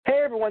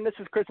everyone. This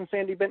is Chris and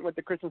Sandy Benton with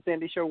the Chris and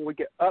Sandy Show, where we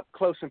get up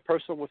close and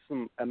personal with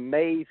some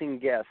amazing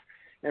guests.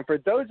 And for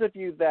those of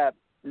you that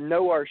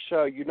know our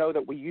show, you know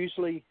that we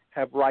usually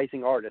have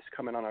rising artists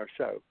coming on our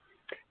show.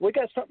 We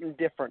got something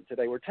different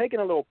today. We're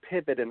taking a little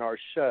pivot in our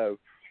show,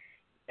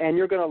 and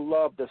you're going to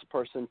love this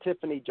person,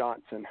 Tiffany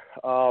Johnson.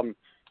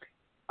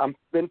 I've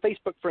been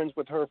Facebook friends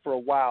with her for a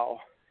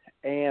while,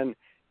 and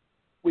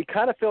we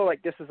kind of feel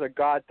like this is a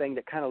God thing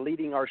that kind of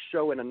leading our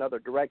show in another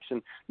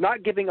direction,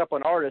 not giving up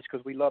on artists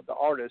because we love the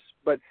artists,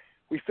 but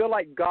we feel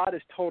like God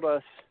has told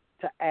us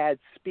to add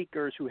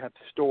speakers who have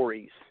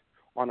stories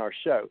on our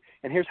show.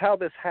 And here's how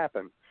this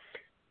happened.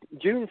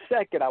 June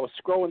 2nd, I was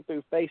scrolling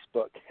through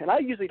Facebook, and I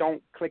usually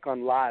don't click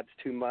on lives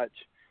too much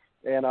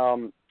and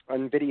on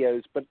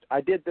videos, but I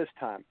did this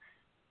time.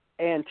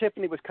 And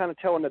Tiffany was kind of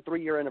telling the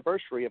 3-year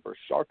anniversary of her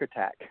shark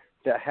attack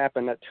that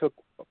happened that took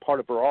a part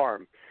of her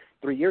arm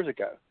 3 years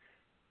ago.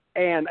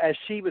 And as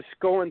she was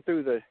going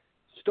through the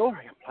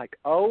story, I'm like,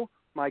 oh,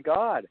 my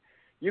God,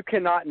 you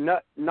cannot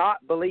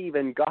not believe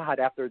in God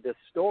after this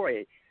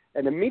story.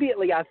 And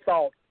immediately I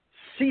thought,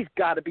 she's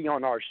got to be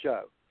on our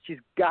show. She's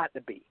got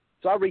to be.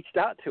 So I reached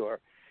out to her,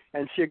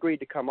 and she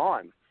agreed to come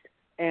on.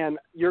 And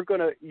you're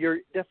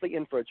definitely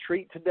in for a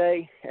treat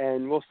today,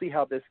 and we'll see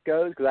how this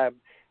goes because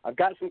I've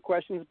got some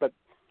questions, but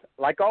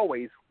like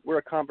always, we're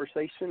a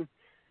conversation.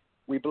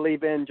 We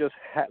believe in just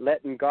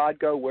letting God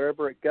go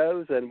wherever it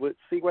goes, and we'll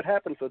see what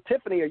happens. So,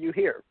 Tiffany, are you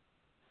here?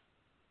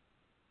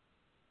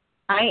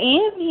 I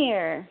am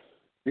here.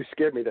 You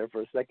scared me there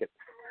for a second.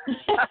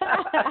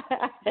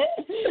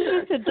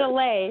 It's a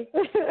delay.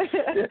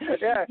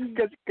 Yeah,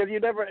 because you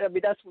never. I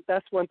mean,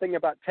 that's one thing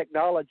about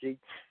technology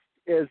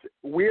is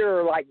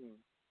we're like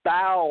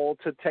bow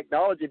to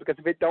technology because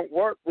if it don't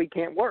work, we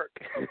can't work.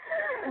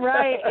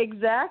 Right.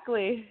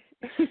 Exactly.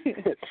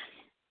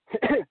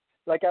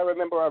 Like I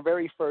remember our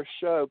very first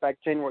show back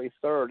January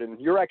 3rd, and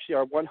you're actually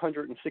our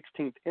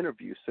 116th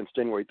interview since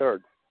January 3rd.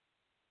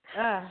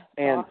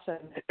 Awesome.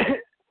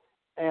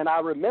 And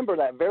I remember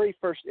that very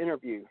first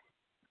interview.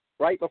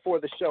 Right before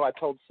the show, I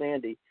told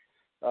Sandy,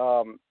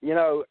 I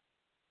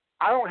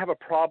don't have a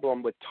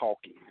problem with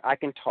talking. I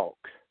can talk.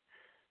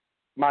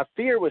 My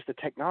fear was the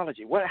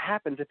technology. What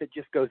happens if it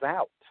just goes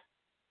out?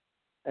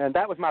 And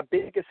that was my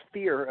biggest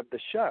fear of the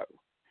show.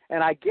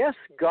 And I guess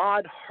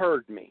God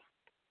heard me.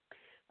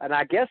 And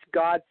I guess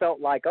God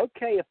felt like,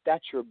 okay, if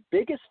that's your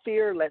biggest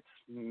fear, let's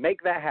make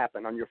that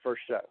happen on your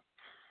first show.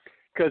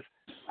 Because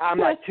I'm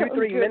like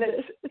 2-3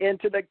 minutes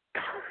into the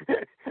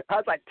I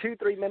was like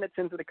 2-3 minutes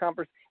into the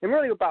conference, and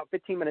really about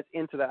 15 minutes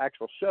into the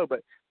actual show,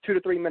 but 2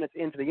 to 3 minutes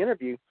into the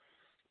interview,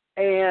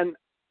 and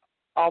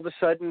all of a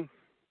sudden,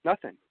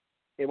 nothing.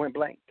 It went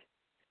blank.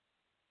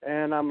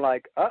 And I'm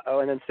like, uh-oh.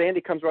 And then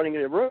Sandy comes running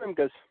into the room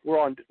because we're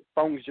on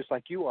phones just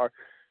like you are.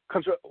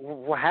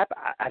 What happened?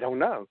 I don't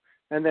know.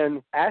 And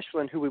then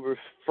Ashlyn, who we were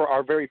for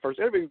our very first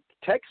interview,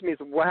 texts me and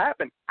said, what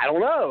happened? I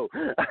don't know.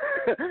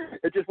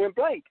 It just went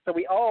blank. So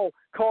we all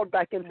called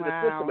back into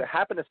the system. It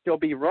happened to still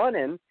be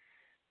running.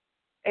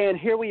 And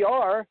here we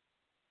are.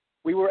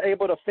 We were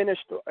able to finish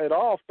it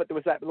off, but there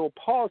was that little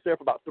pause there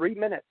for about 3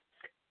 minutes.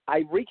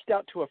 I reached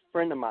out to a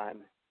friend of mine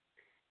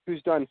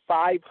who's done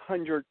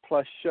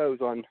 500-plus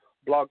shows on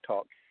Blog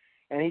Talk,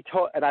 and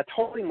I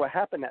told him what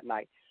happened that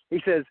night.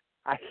 He says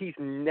he's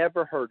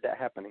never heard that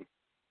happening.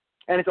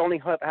 And it's only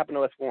happened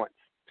to us once,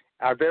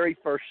 our very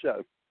first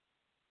show.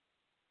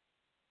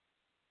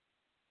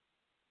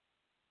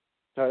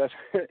 So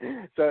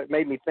it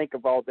made me think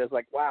of all this,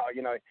 like, wow,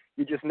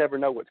 you just never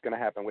know what's going to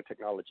happen with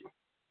technology.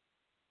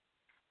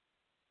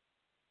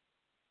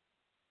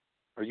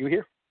 Are you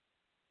here?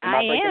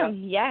 I am,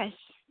 yes.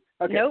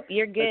 Okay. Nope,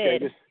 you're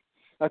good.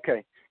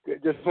 Okay.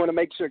 Just want to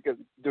make sure because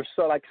there's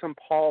some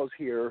pause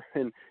here,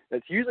 and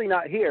it's usually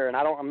not here, and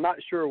I'm not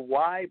sure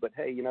why, but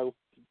hey, you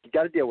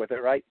got to deal with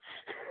it, right?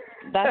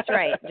 That's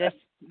right.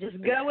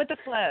 Just go with the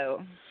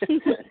flow.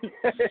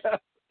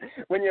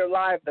 When you're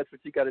live, that's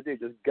what you got to do.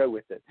 Just go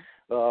with it.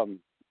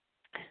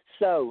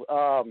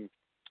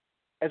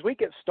 As we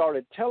get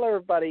started, tell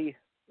everybody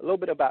a little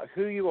bit about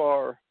who you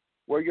are,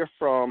 where you're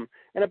from,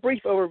 and a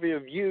brief overview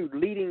of you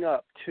leading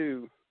up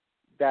to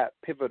that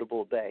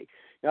pivotal day.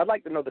 I'd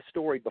like to know the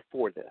story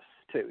before this,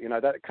 too.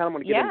 That kind of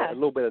want to get into a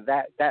little bit of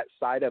that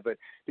side of it,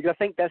 because I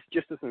think that's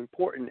just as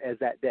important as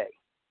that day.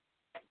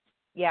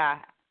 Yeah,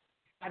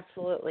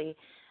 absolutely.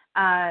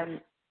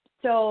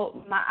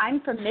 So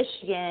I'm from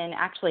Michigan,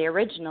 actually,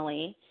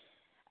 originally,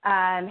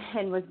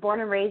 and was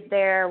born and raised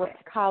there, went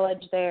to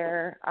college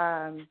there,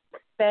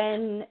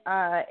 been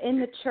in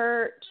the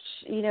church,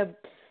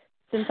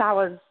 since I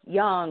was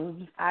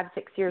young, 5-6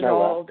 years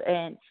old,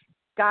 and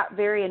got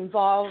very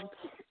involved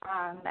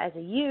as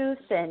a youth,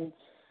 and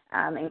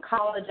in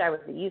college I was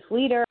a youth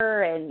leader,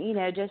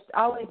 and, just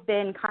always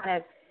been kind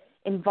of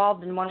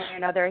involved in one way or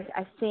another.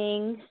 I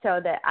sing, so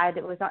that I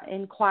was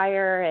in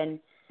choir and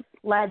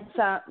led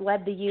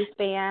the youth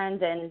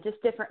band and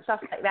just different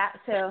stuff like that.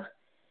 So,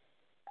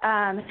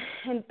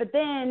 but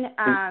then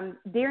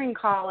during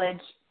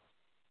college,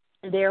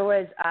 there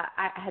was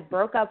I had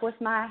broke up with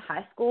my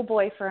high school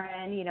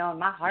boyfriend, you know, and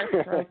my heart's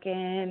broken,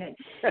 and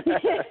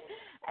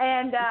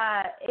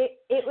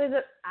it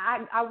was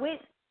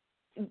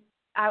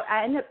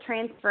I ended up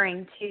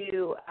transferring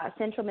to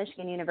Central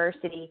Michigan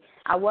University.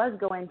 I was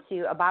going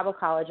to a Bible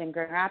college in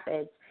Grand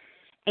Rapids,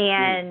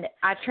 and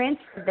I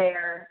transferred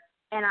there.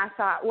 And I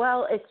thought,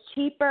 well, it's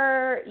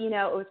cheaper, you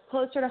know, it was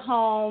closer to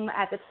home.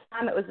 At the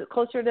time, it was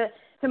closer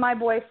to my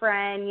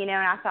boyfriend, you know,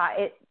 and I thought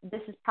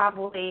this is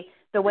probably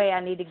the way I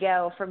need to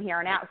go from here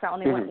on out. So I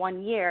only went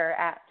 1 year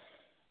at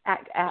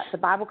the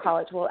Bible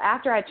college. Well,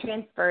 after I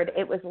transferred,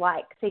 it was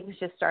like things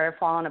just started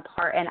falling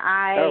apart. And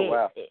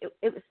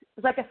it was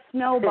like a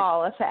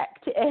snowball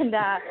effect. And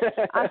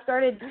I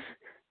started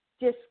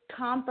just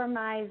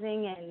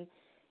compromising and,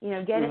 you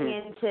know, getting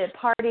into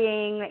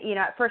partying. You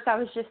know, at first I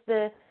was just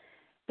the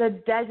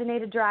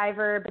designated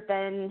driver, but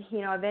then,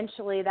 you know,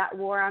 eventually that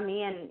wore on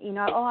me and, you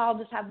know, I'll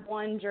just have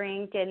one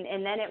drink.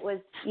 And then it was,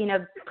 you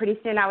know, pretty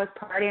soon I was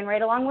partying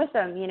right along with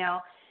them, you know.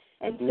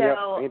 And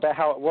so ain't that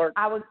how it works?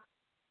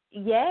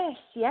 Yes,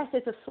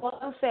 it's a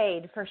slow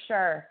fade for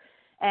sure.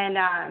 And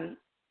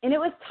it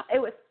was,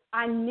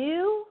 I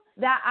knew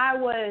that I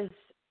was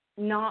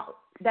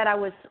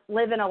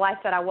living a life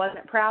that I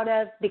wasn't proud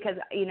of because,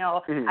 you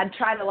know, I'd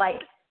try to like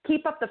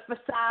keep up the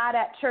facade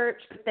at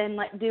church, but then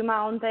like do my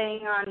own thing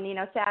on, you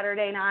know,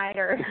 Saturday night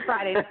or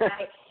Friday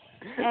night.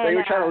 And, so you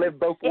were trying to live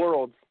both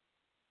worlds.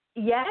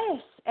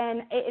 Yes,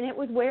 and it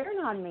was wearing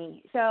on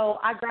me. So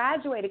I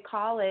graduated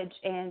college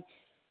and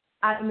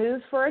I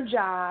moved for a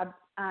job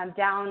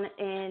down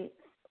in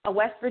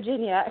West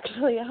Virginia,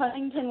 actually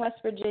Huntington, West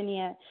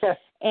Virginia,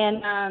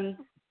 and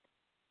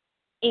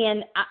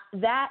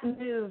that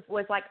move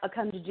was like a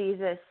come to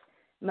Jesus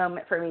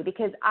moment for me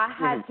because I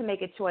had to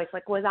make a choice.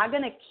 Like, was I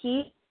going to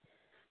keep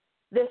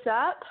this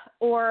up,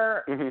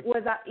 or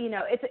was I, you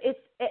know,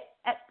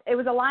 it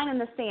was a line in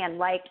the sand.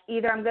 Like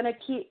either I'm going to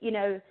keep, you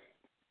know,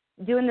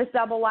 doing this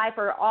double life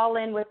or all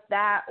in with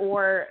that,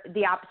 or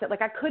the opposite.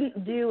 Like I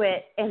couldn't do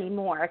it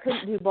anymore. I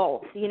couldn't do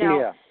both, you know?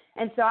 Yeah.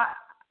 And so I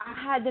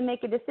had to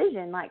make a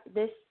decision like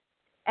this.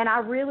 And I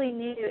really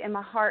knew in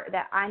my heart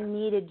that I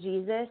needed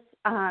Jesus.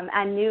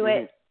 I knew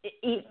it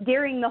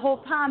during the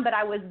whole time, but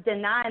I was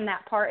denying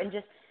that part and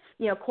just,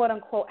 you know, quote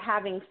unquote,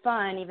 having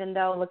fun, even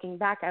though looking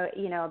back,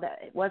 you know, that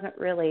it wasn't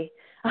really,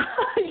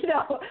 you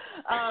know,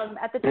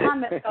 at the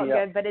time it felt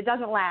good, but it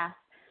doesn't last.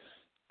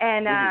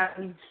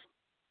 And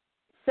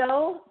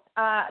so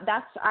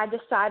I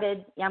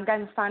decided I'm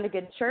going to find a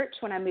good church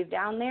when I move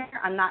down there.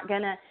 I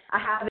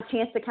have a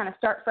chance to kind of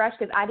start fresh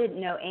because I didn't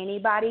know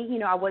anybody. You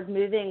know, I was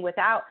moving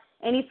without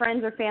any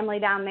friends or family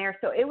down there.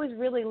 So it was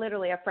really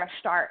literally a fresh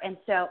start. And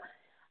so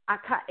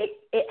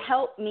it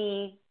helped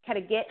me kind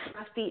of get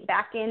my feet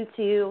back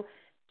into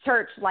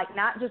church, like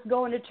not just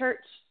going to church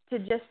to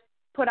just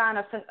put on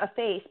a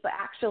face, but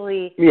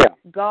actually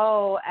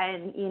go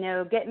and, you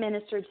know, get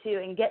ministered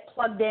to and get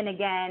plugged in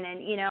again.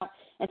 And, you know,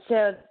 and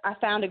so I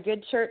found a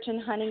good church in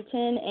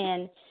Huntington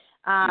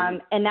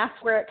and that's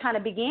where it kind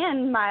of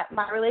began. My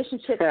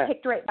relationship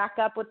picked right back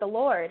up with the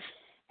Lord.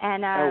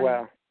 And,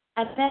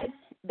 and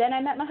then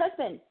I met my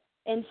husband.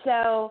 And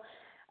so,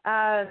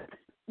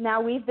 now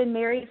we've been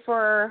married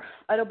for,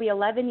 it'll be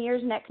 11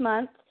 years next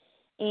month.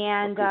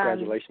 And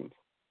congratulations.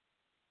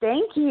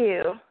 Thank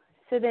you.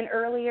 So then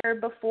earlier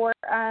before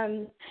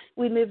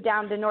we moved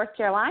down to North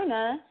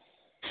Carolina,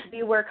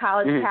 we were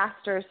college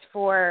pastors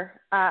for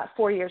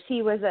 4 years.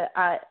 He was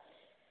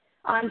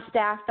on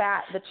staff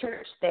at the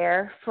church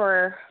there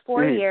for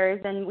 4 years,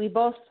 and we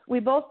both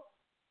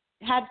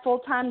had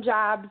full-time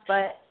jobs,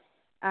 but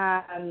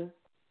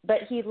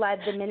he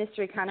led the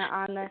ministry kind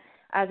of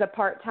as a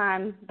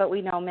part-time, but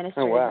we know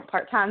ministry is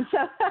part-time, so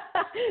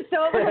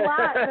it was a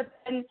lot, but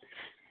then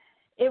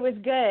it was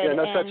good. Yeah,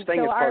 no such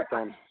thing as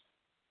part-time.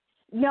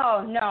 No,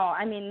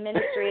 I mean,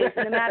 ministry is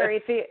no matter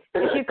if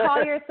you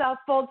call yourself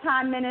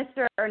full-time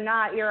minister or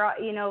not, you're,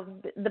 you know,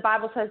 the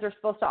Bible says we're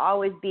supposed to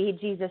always be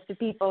Jesus to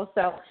people,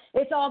 so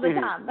it's all the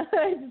time.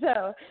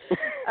 So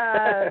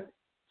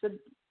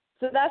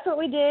that's what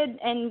we did,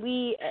 and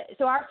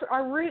so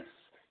our roots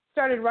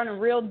started running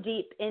real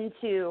deep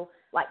into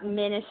like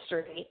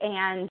ministry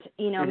and,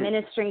 you know,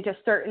 ministering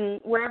to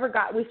wherever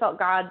we felt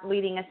God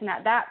leading us. And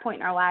at that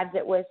point in our lives,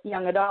 it was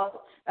young adults,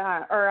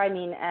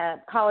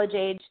 college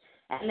age.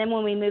 And then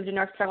when we moved to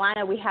North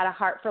Carolina, we had a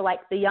heart for like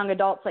the young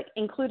adults, like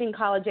including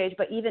college age,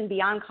 but even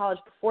beyond college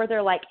before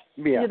they're like,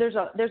 you know,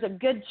 there's a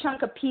good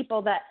chunk of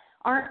people that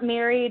aren't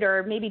married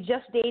or maybe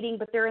just dating,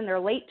 but they're in their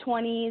late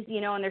 20s,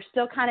 you know, and they're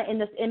still kind of in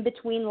this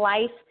in-between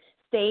life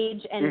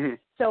stage. And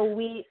so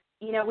we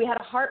had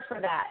a heart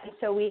for that. And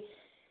so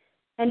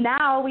and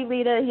now we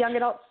lead a young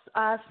adults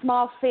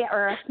small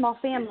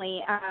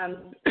family,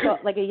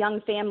 like a young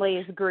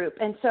families group.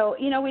 And so,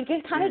 you know, we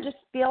can kind of just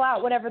feel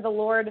out whatever the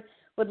Lord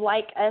would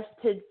like us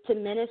to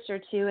minister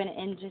to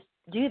and just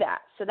do that.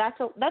 So that's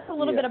a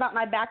little bit about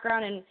my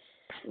background and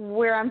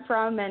where I'm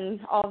from and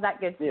all of that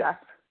good stuff.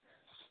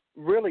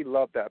 Really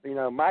love that. You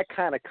know, my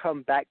kind of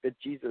come back to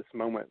Jesus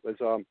moment was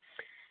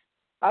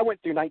I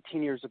went through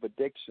 19 years of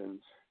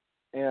addictions,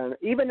 And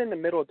even in the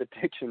middle of the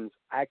addictions,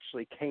 I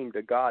actually came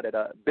to God at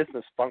a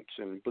business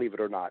function, believe it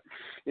or not,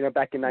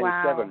 back in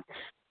 '97. Wow.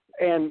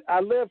 And I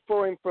lived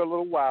for him for a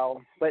little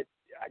while, but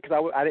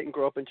because I didn't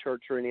grow up in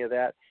church or any of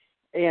that.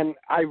 And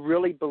I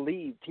really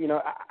believed,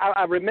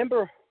 I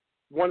remember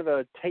one of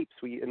the tapes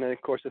and then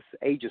of course this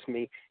ages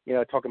me,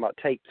 talking about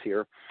tapes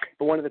here,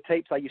 but one of the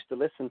tapes I used to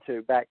listen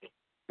to back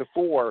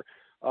before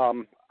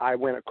I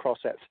went across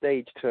that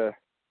stage to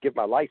give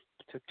my life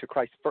to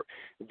Christ for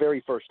the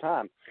very first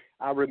time.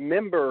 I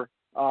remember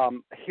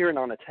hearing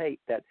on a tape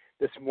that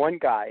this one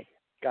guy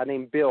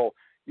named Bill,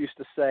 used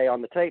to say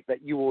on the tape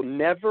that you will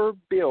never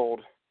build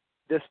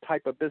this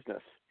type of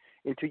business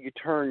until you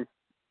turn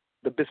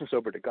the business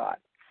over to God.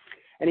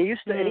 And he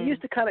used to,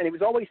 and he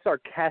was always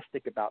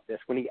sarcastic about this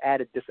when he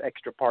added this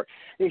extra part.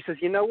 And he says,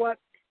 you know what?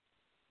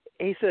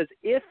 He says,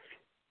 if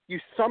you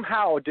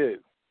somehow do,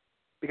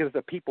 because it's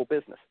a people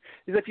business,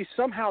 he says, if you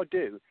somehow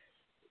do,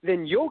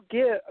 then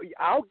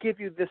I'll give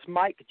you this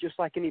mic just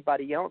like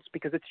anybody else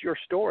because it's your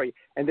story.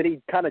 And then he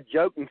kind of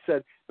joked and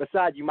said,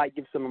 besides, you might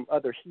give some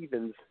other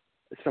heathens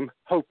some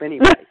hope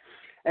anyway.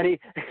 And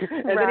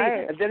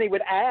then he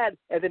would add,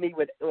 it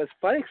was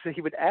funny because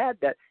he would add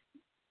that,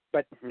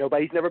 but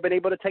nobody's never been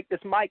able to take this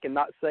mic and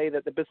not say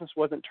that the business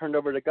wasn't turned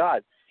over to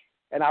God.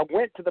 And I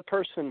went to the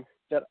person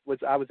that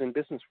I was in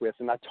business with,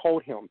 and I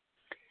told him,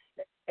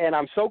 and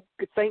I'm so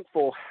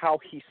thankful how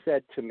he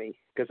said to me,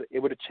 because it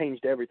would have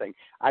changed everything.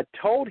 I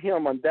told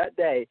him on that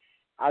day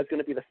I was going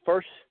to be the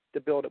first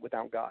to build it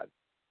without God.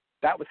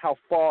 That was how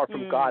far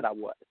from God I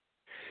was.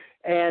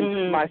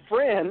 And my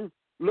friend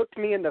looked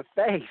me in the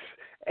face,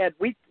 and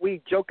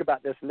we joke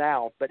about this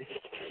now, but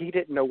he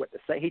didn't know what to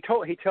say. He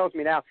tells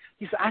me now,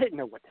 he said, I didn't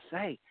know what to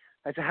say.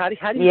 I said, how do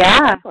you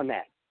respond on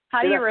that?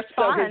 How do you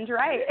respond,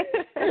 right?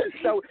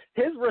 So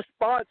his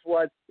response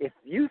was, if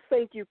you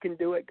think you can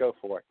do it, go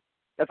for it.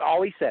 That's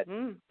all he said.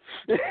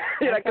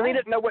 Because he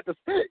didn't know what to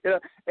say.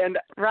 And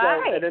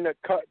right.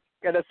 So,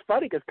 and it's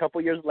funny because a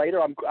couple years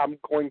later, I'm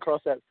going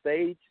across that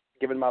stage,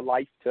 giving my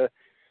life to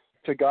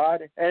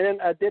God. And then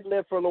I did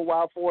live for a little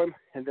while for him,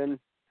 and then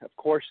of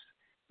course,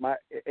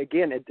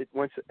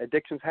 once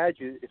addictions had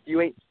you, if you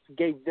ain't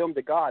gave them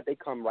to God, they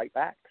come right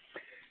back.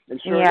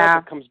 And sure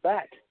enough, it comes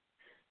back.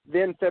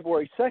 Then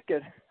February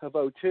 2nd of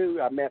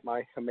 2002, I met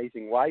my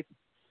amazing wife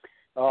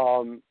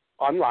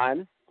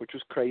online, which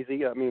was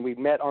crazy. I mean, we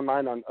met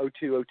online on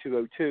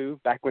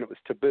 02/02/02, back when it was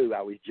taboo. I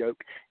always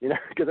joke,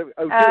 because 02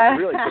 was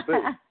really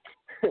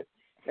taboo.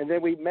 And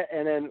then we met,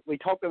 and then we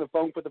talked on the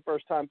phone for the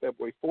first time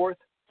February 4th.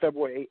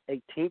 February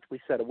 18th,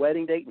 we set a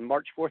wedding date, and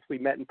March 4th, we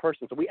met in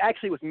person. So we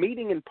actually was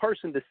meeting in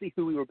person to see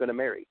who we were going to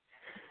marry.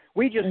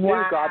 We just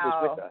knew God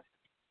was with us.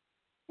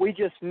 We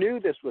just knew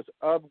this was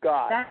of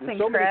God. That's and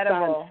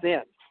incredible. So many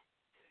signs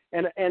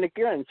since. And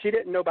again, she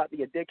didn't know about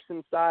the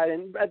addiction side.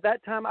 And at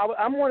that time,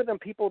 I'm one of them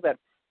people that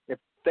if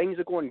things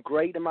are going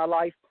great in my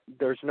life,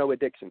 there's no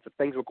addictions. If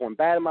things were going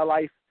bad in my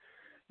life,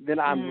 then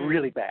I'm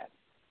really bad.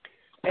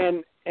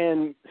 And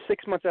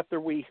 6 months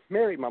after we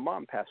married, my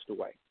mom passed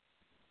away.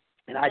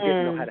 And I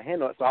didn't know how to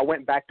handle it, so I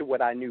went back to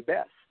what I knew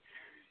best.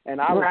 And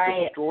I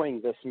was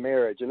destroying this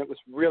marriage, and it was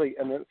really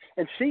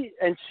and she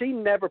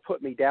never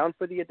put me down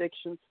for the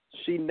addictions.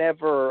 She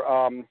never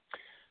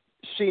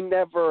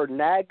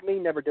nagged me,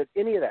 never did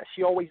any of that.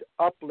 She always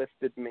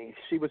uplifted me.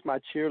 She was my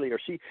cheerleader.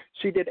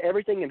 She did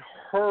everything in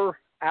her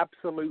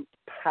absolute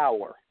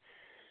power.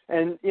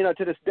 And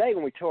to this day,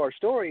 when we tell our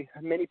story,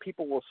 many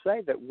people will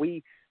say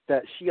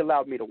that she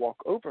allowed me to walk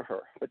over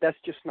her, but that's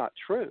just not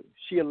true.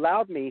 She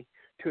allowed me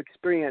to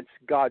experience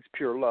God's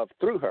pure love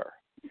through her,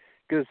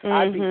 because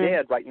I'd be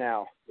dead right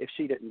now if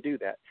she didn't do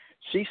that.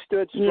 She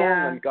stood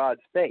strong in God's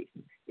faith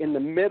in the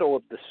middle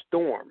of the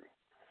storm,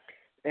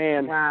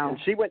 and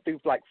she went through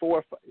like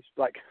 4+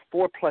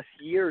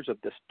 years of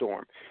this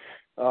storm.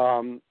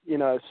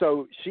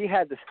 So she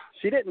had this.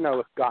 She didn't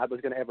know if God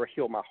was going to ever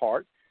heal my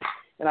heart.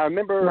 And I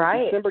remember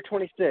December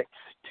 26,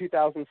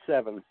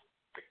 2007.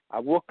 I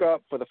woke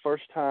up for the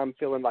first time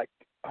feeling like,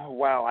 oh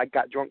wow, I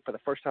got drunk for the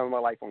first time in my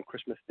life on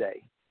Christmas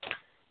Day.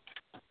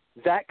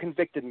 That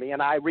convicted me,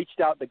 and I reached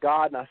out to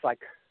God, and I was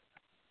like,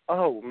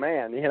 oh,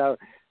 man,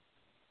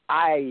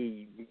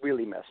 I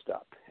really messed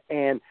up.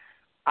 And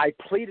I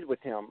pleaded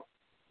with him,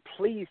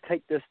 please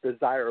take this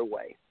desire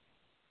away,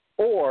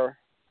 or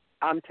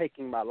I'm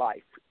taking my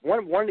life.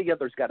 One or the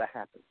other's got to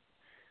happen.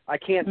 I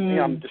can't,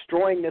 I'm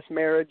destroying this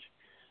marriage.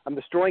 I'm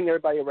destroying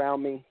everybody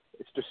around me.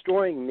 It's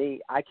destroying me.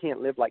 I can't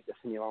live like this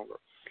any longer.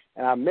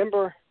 And I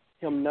remember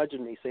him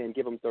nudging me, saying,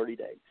 give him 30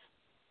 days.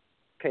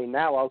 Okay,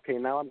 now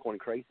I'm going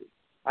crazy.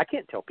 I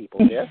can't tell people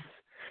this,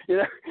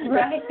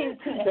 Right.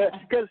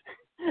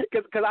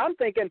 Because I'm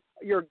thinking,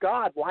 you're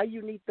God. Why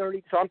you need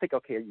 30? So I'm thinking,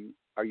 okay,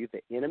 are you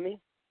the enemy?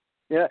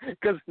 Yeah,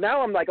 because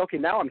now I'm like, okay,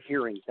 now I'm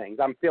hearing things.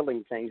 I'm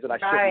feeling things that I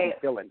shouldn't be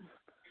feeling.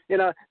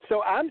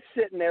 So I'm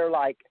sitting there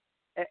like,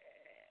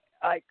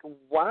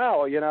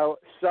 wow,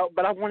 So,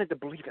 but I wanted to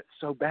believe it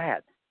so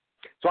bad.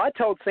 So I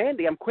told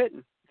Sandy, I'm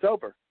quitting. It's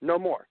over. No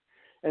more.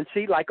 And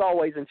she, like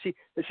always, and she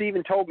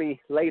even told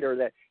me later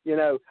that,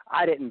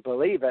 I didn't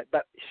believe it,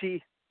 but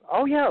she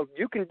oh yeah,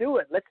 you can do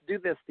it. Let's do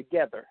this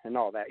together and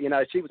all that.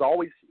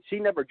 She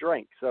never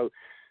drank, so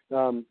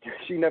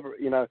she never,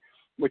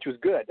 which was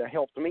good. That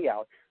helped me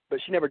out. But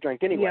she never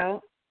drank anyway. Yeah.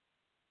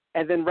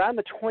 And then around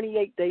the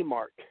 28-day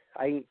mark,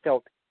 I ain't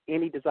felt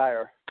any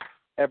desire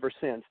ever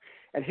since.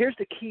 And here's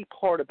the key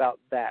part about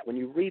that. When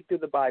you read through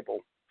the Bible,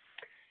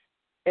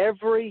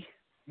 every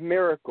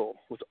miracle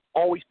was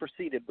always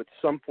preceded with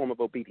some form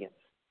of obedience.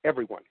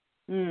 Everyone.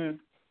 Mm.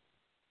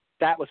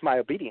 That was my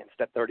obedience,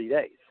 that 30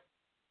 days.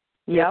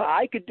 Yep. If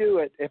I could do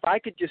it, if I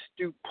could just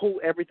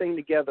pull everything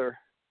together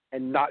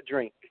and not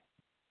drink,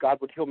 God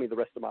would heal me the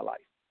rest of my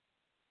life.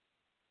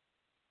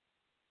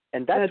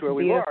 And that's where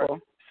we beautiful. are.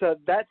 So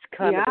that's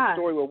kind of the Yeah.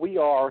 story where we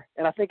are,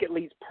 and I think it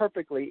leads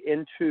perfectly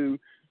into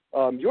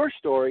your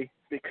story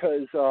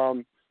because,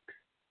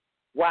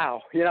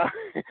 wow,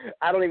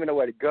 I don't even know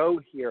where to go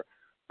here.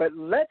 But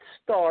let's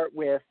start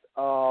with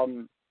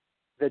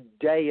the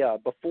day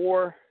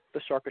before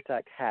the shark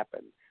attack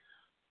happened.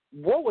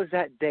 What was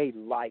that day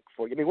like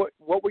for you? I mean,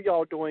 what were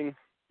y'all doing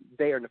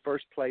there in the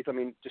first place? I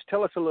mean, just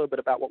tell us a little bit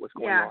about what was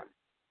going on.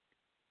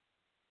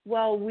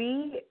 Well,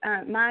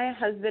 my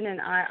husband and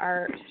I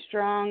are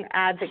strong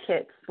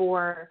advocates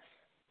for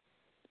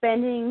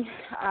spending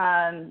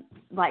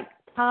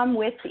time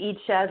with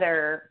each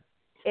other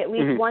at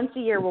least once a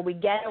year where we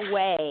get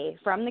away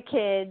from the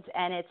kids,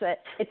 and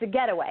it's a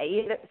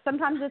getaway.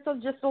 Sometimes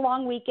it's just a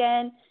long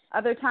weekend.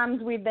 Other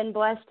times we've been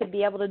blessed to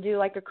be able to do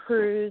like a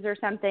cruise or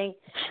something,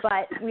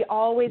 but we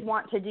always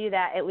want to do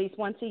that at least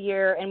once a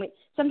year. And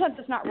sometimes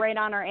it's not right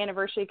on our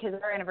anniversary because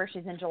our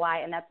anniversary is in July,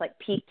 and that's like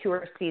peak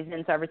tourist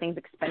season, so everything's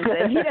expensive.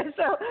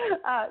 So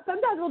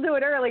sometimes we'll do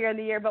it earlier in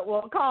the year, but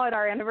we'll call it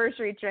our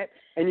anniversary trip.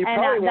 And you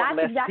probably want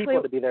less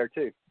people to be there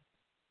too.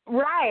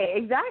 Right,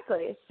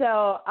 exactly.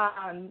 So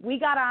we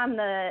got on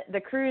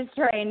the cruise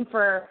train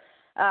for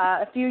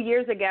a few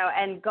years ago,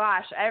 and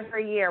gosh,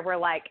 every year we're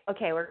like,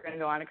 okay, we're going to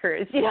go on a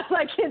cruise.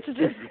 It's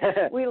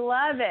just we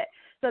love it.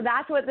 So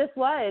that's what this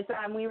was.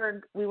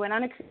 We went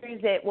on a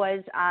cruise. It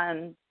was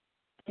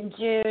in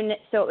June,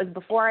 so it was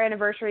before our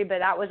anniversary, but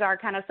that was our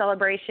kind of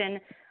celebration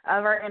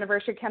of our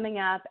anniversary coming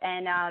up,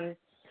 and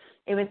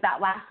it was that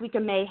last week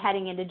of May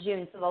heading into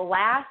June. So the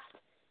last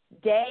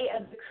day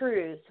of the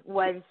cruise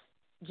was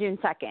June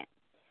 2nd.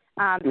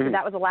 So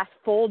that was the last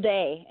full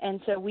day. And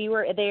so we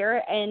were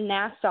there in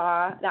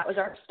Nassau. That was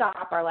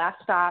our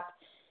last stop.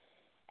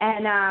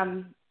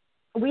 And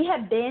we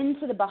had been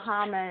to the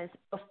Bahamas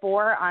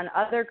before on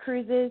other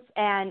cruises,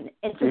 and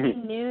so we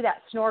knew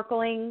that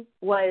snorkeling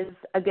was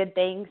a good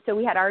thing. So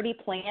we had already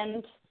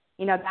planned,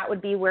 that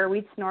would be where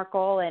we'd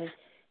snorkel. And,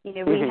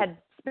 we had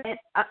spent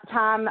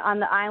time on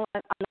the island,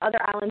 on the other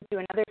islands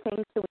doing other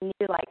things. So we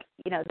knew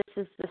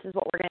this is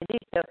what we're going to do.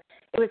 So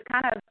it was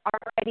kind of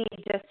already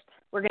just,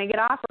 we're going to get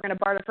off, we're going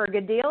to barter for a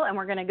good deal, and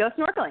we're going to go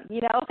snorkeling,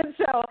 And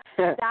so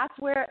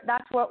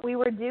that's what we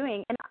were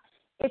doing. And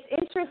it's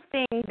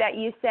interesting that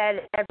you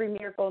said every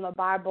miracle in the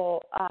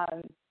Bible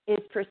is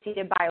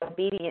preceded by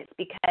obedience,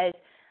 because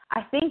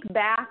I think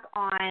back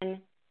on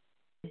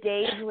the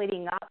days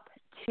leading up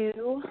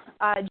to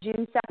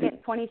June 2nd,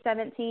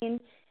 2017,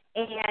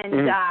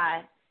 and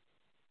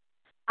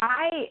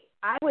I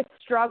was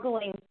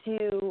struggling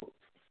to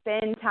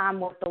spend time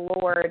with the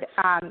Lord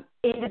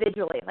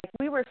individually. Like,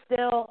 we were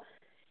still,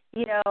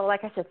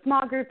 like I said,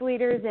 small group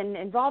leaders and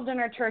involved in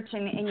our church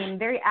and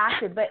very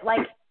active. But,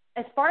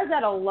 as far as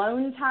that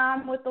alone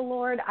time with the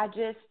Lord,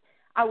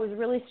 I was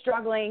really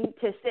struggling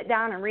to sit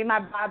down and read my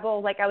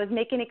Bible. Like, I was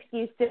making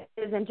excuses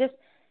and just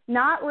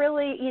not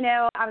really,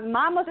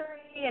 Mom was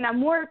early and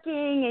I'm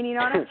working and, and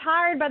I'm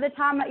tired by the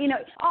time,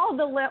 all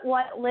the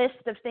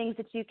list of things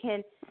that you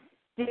can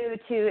do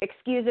to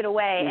excuse it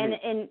away.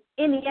 And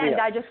in the end,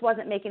 I just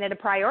wasn't making it a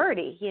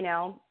priority,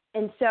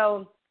 And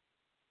so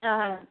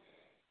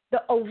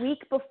a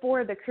week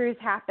before the cruise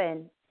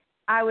happened,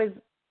 I was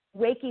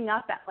waking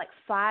up at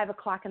 5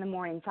 o'clock in the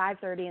morning,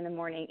 5:30 in the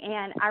morning.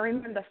 And I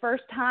remember the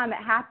first time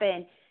it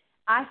happened,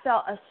 I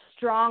felt a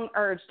strong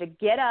urge to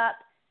get up,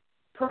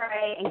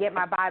 pray, and get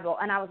my Bible.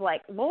 And I was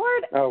like,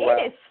 Lord,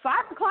 It is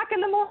 5 o'clock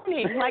in the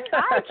morning. I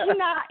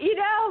cannot,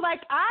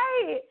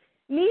 I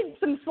need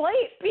some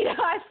sleep.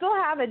 I still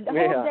have a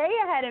whole day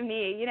ahead of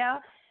me,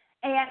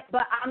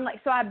 But I'm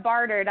so I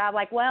bartered. I'm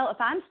like, well,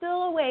 if I'm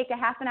still awake a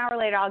half an hour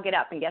later, I'll get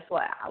up. And guess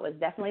what? I was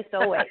definitely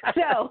still awake.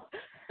 So,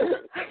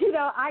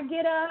 I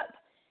get up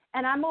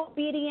and I'm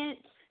obedient.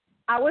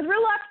 I was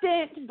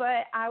reluctant,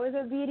 but I was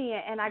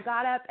obedient. And I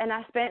got up and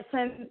I spent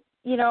some,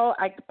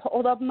 I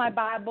pulled up my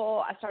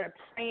Bible. I started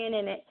praying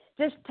in it,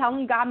 just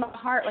telling God my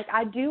heart,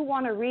 I do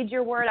want to read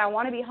your word. I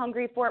want to be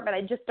hungry for it, but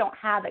I just don't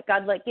have it.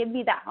 God, give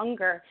me that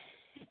hunger.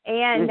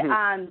 And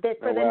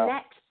for the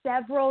next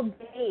several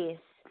days,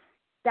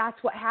 that's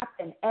what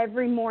happened.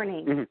 Every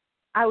morning,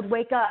 I would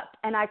wake up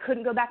and I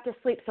couldn't go back to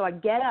sleep, so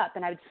I'd get up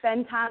and I would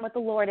spend time with the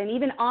Lord. And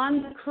even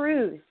on the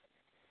cruise,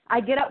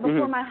 I'd get up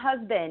before my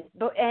husband,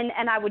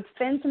 and I would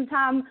spend some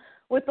time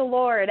with the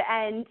Lord.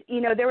 And,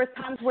 there was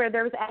times where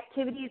there was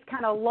activities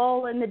kind of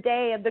lull in the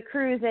day of the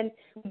cruise, and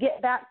we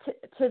get back to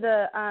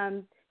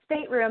the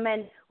stateroom,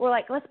 and we're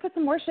like, let's put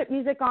some worship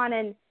music on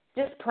and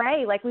just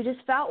pray. Like, we just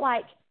felt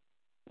like,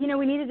 you know,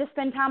 we needed to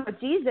spend time with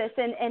Jesus.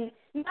 And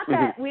not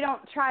that we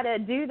don't try to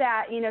do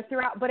that, you know,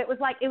 throughout, but it was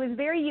like, it was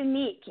very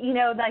unique, you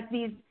know, like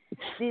these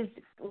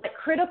like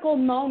critical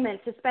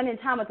moments of spending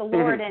time with the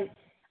Lord. And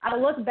I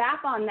look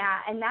back on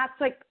that, and that's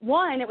like,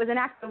 one, it was an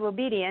act of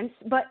obedience,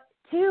 but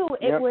two,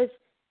 it was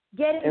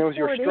getting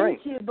poured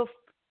into.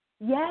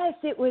 Yes,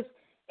 it was.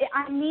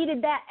 I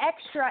needed that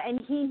extra, and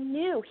he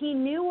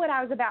knew what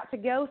I was about to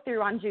go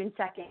through on June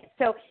 2nd.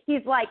 So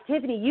he's like,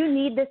 Tiffany, you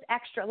need this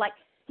extra. Like,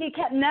 he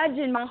kept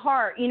nudging my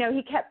heart. You know,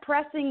 he kept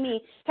pressing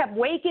me, kept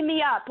waking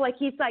me up. Like,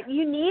 he's like,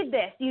 you need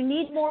this. You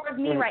need more of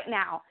me right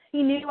now.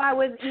 He knew I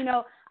was, you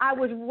know, I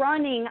was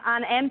running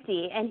on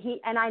empty,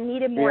 and I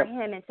needed more of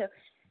him. And so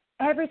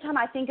every time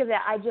I think of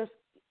that,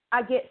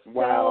 I get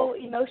so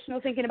emotional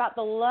thinking about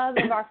the love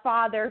of our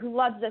Father who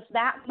loves us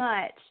that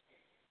much,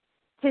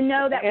 to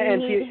know that we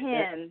need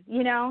him,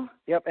 you know?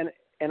 Yep,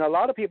 and a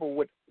lot of people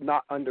would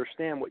not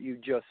understand what you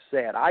just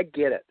said. I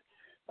get it.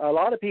 A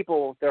lot of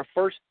people, their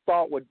first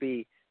thought would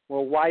be,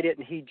 well, why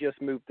didn't he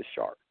just move the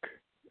shark?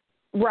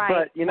 Right.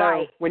 But, you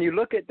know, when you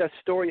look at the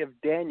story of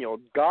Daniel,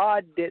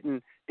 God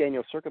didn't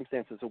Daniel's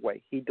circumstances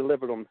away. He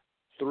delivered them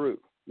through.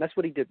 That's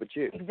what he did with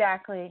you.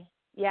 Exactly.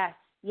 Yes.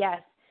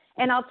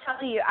 And I'll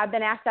tell you, I've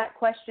been asked that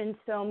question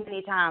so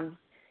many times.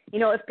 You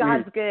know, if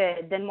God's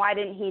good, then why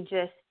didn't he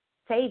just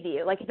save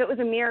you? Like, if it was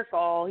a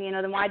miracle, you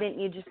know, then why didn't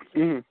you just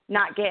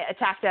not get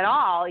attacked at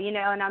all, you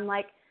know? And I'm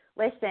like,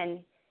 listen,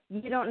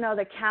 you don't know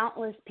the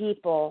countless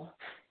people,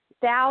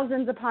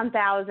 thousands upon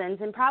thousands,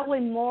 and probably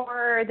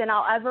more than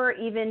I'll ever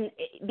even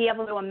be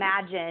able to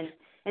imagine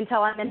until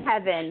I'm in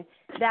heaven,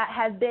 that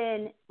have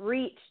been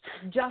reached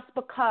just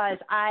because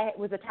I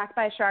was attacked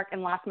by a shark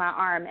and lost my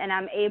arm. And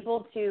I'm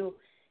able to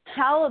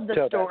tell of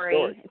the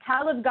story,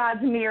 tell of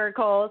God's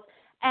miracles,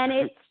 and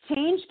it's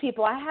changed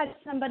people. I had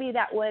somebody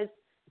that was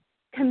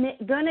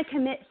going to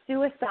commit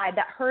suicide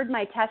that heard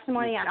my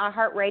testimony on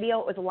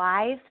iHeartRadio. It was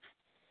live,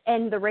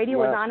 and the radio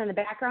was on in the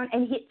background,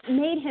 and it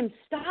made him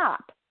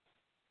stop.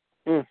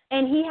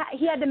 And he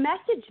had to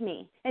message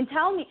me and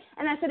tell me.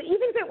 And I said, even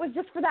if it was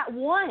just for that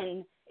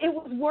one, it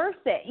was worth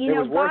it. You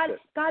know,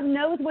 God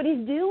knows what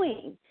he's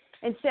doing.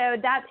 And so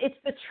it's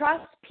the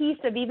trust piece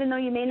of, even though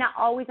you may not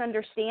always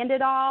understand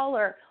it all,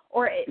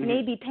 or it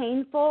may be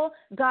painful,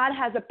 God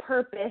has a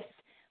purpose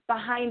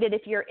behind it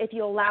if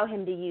you allow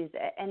him to use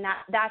it. And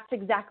that's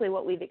exactly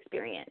what we've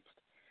experienced.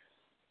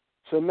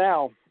 So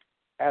now,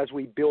 as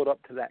we build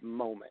up to that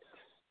moment,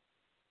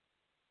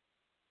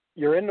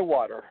 you're in the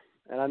water,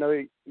 and I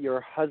know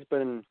your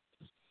husband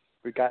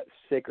got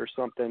sick or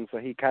something, so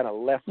he kind of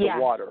left the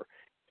water.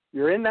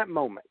 You're in that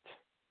moment,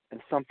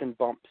 and something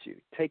bumps you.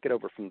 Take it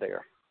over from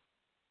there.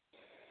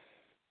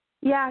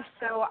 Yeah,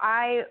 so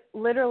I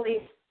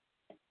literally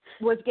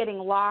was getting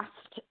lost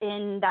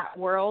in that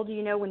world,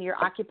 you know, when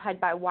you're occupied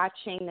by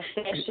watching the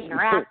fish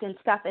interact and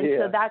stuff. And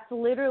so that's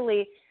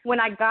literally when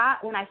I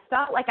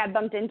felt like I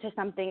bumped into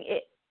something,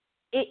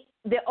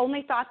 the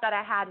only thought that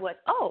I had was,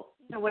 oh,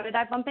 you know, what did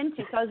I bump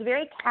into? So I was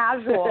very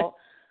casual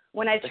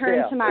when I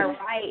turned to my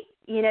right,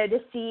 you know, to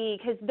see,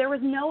 because there was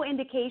no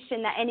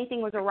indication that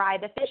anything was awry.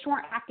 The fish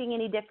weren't acting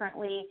any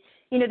differently.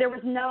 You know, there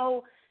was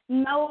no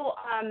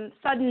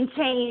sudden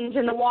change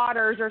in the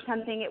waters or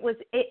something.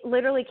 It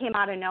literally came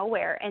out of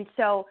nowhere. And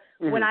so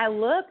when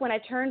I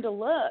turned to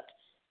look,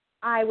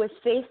 I was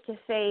face to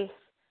face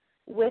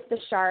with the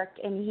shark,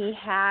 and he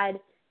had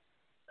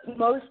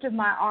most of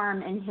my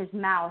arm in his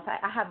mouth.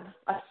 I have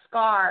a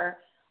scar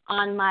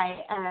on my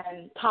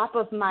top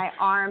of my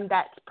arm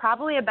that's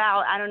probably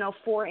about,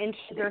 4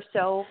 inches or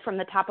so from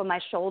the top of my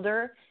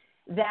shoulder.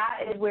 That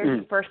is where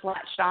he first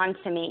latched on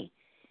to me.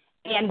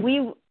 And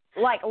we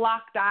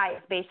locked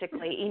eyes,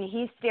 basically. And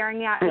he's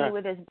staring at me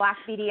with his black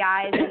beady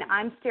eyes, and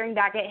I'm staring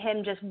back at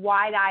him just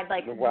wide-eyed,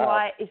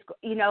 what is,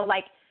 you know,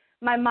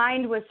 my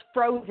mind was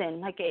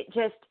frozen.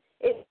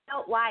 It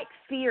felt like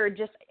fear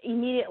just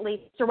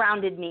immediately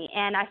surrounded me.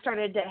 And I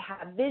started to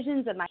have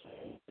visions of my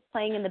kids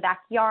playing in the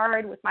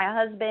backyard with my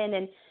husband.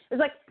 And it was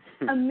like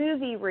a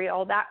movie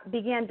reel that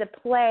began to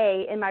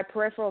play in my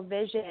peripheral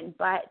vision.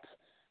 But,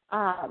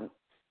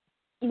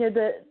 you know,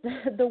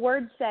 the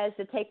word says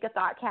to take a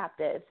thought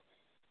captive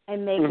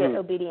and make it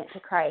obedient to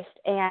Christ.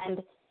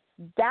 And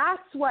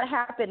that's what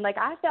happened.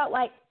 I felt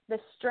like the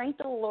strength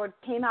of the Lord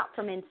came out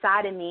from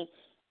inside of me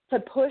to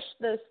push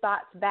those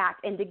thoughts back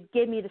and to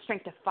give me the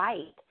strength to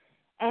fight.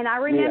 And I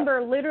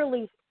remember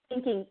literally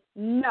thinking,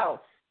 no,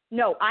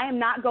 I am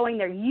not going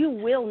there. You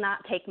will not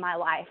take my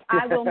life.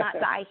 I will not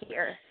die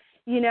here,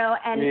 you know,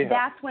 and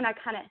that's when I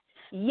kind of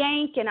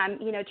yank, and I'm,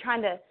 you know,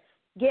 trying to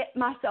get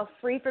myself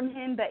free from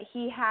him, but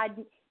he had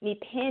me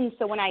pinned.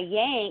 So when I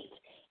yanked,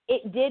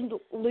 it did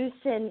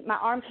loosen. My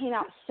arm came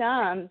out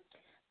some,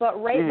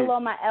 but right below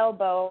my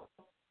elbow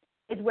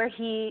is where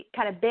he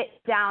kind of bit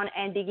down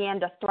and began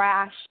to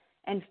thrash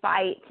and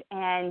fight.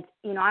 And,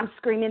 you know, I'm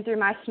screaming through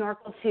my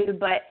snorkel tube,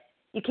 but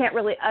you can't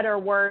really utter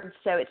words.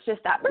 So it's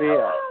just that,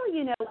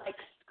 you know,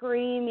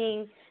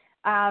 screaming,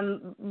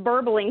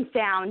 burbling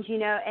sound, you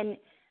know,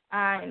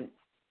 and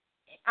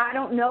I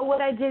don't know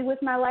what I did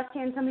with my left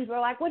hand. Some people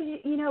are like, what did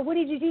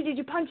you do? Did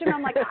you punch him?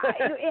 I'm like,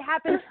 it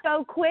happened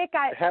so quick.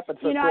 It happened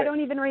so quick. I don't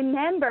even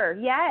remember.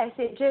 Yes,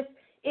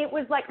 it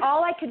was like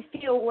all I could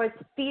feel was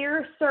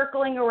fear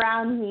circling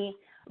around me,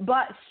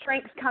 but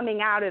strength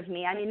coming out of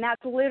me. I mean,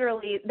 that's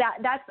literally,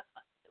 that's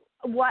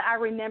what I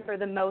remember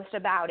the most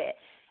about it.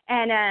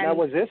 And now,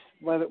 was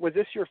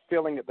this your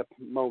feeling at the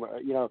moment?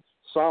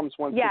 Psalms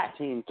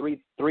 116,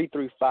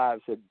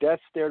 3-5 said, "Death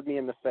stared me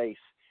in the face.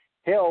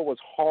 Hell was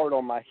hard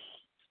on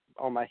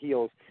my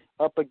heels.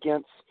 Up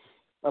against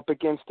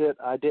it,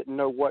 I didn't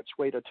know which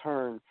way to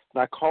turn.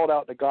 And I called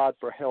out to God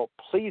for help.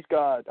 Please,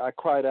 God, I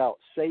cried out,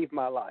 save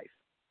my life."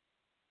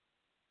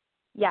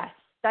 Yes,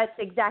 that's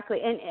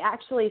exactly. And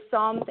actually,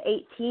 Psalms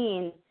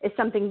 18 is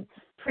something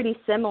pretty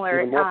similar.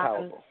 Even more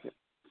powerful.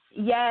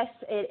 Yes,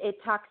 it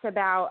talks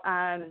about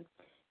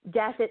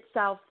death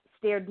itself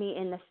stared me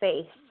in the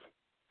face.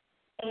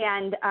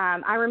 And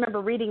I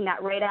remember reading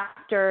that right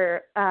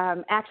after,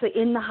 actually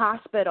in the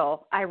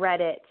hospital, I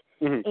read it.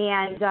 Mm-hmm.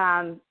 And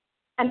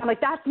I'm like,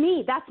 that's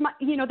me. That's my,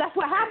 that's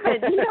what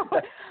happened.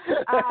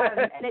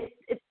 And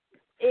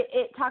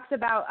it talks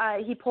about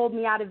he pulled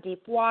me out of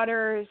deep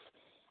waters.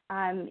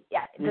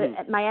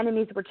 My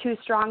enemies were too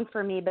strong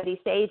for me, but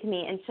he saved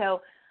me. And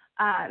so,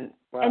 wow.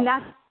 And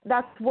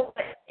that's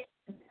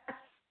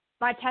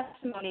my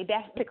testimony.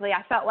 Basically,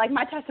 I felt like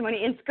my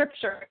testimony in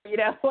Scripture.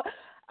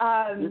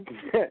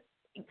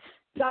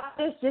 God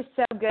is just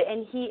so good,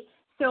 and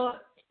so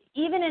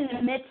even in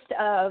the midst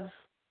of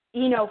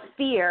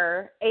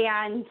fear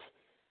and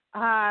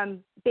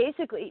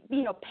basically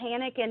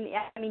panic, and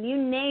I mean, you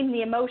name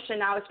the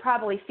emotion, I was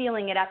probably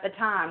feeling it at the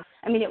time.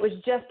 I mean, it was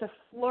just a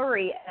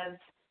flurry of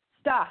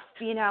stuff,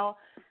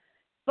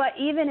 But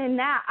even in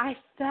that, I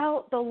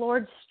felt the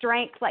Lord's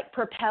strength like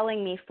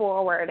propelling me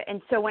forward.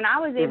 And so when I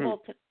was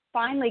able to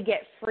finally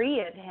get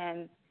free of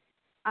him,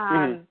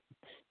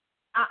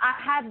 I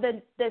had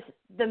the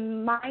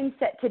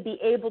mindset to be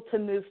able to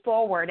move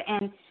forward.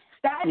 And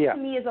that to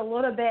me is a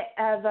little bit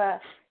of a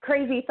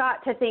crazy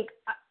thought to think,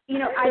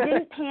 I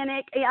didn't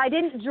panic. I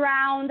didn't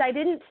drown. I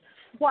didn't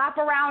flop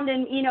around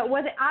and,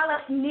 I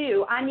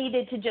knew I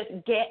needed to just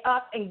get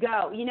up and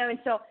go, and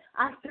so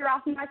I threw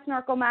off my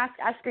snorkel mask.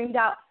 I screamed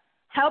out,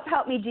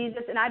 help me,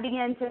 Jesus. And I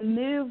began to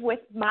move with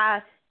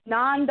my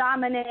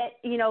non-dominant,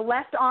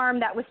 left arm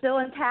that was still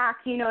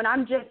intact, and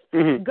I'm just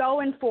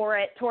going for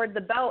it toward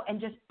the boat and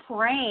just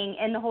praying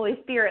in the Holy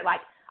Spirit,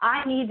 like,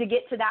 I need to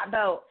get to that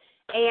boat.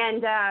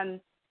 And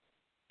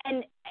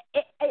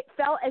it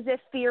felt as if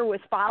fear was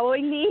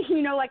following me,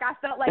 like I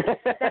felt like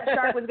that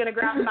shark was going to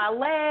grab my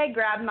leg,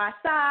 grab my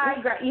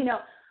side,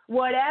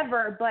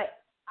 whatever. But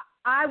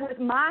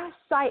my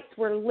sights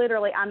were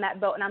literally on that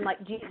boat, and I'm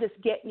like, Jesus,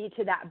 get me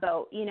to that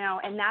boat,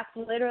 and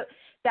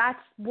that's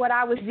what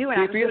I was doing.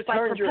 I was just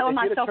like propelling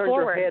myself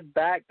forward.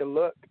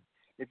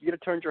 If you'd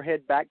have turned your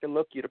head back to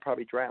look, you'd have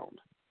probably drowned.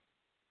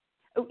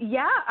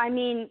 Yeah, I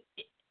mean,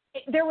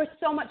 there was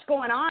so much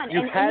going on.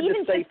 You had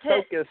to stay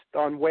focused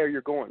on where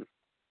you're going.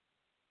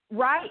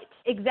 Right,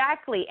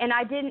 exactly. And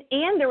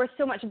there was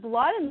so much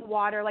blood in the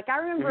water. Like I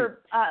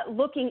remember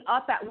looking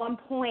up at one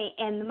point,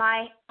 and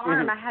my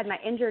arm, I had my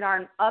injured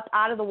arm up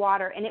out of the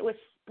water, and it was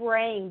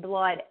spraying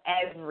blood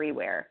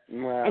everywhere.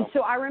 Wow. And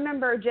so I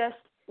remember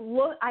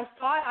I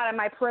saw it out of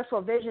my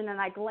peripheral vision, and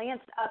I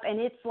glanced up, and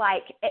it's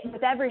like,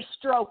 with every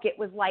stroke, it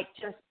was like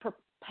just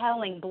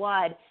propelling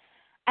blood.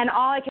 And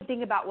all I could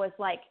think about was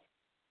like,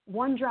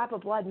 one drop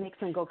of blood makes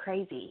him go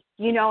crazy,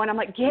 and I'm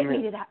like, get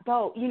me to that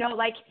boat,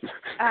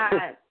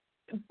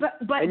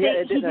 but he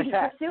didn't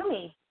pursue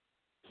me.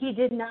 He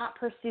did not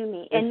pursue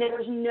me. And there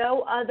was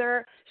no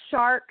other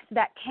sharks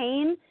that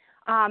came.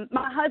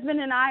 My husband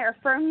and I are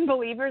firm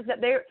believers that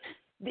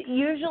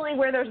usually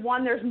where there's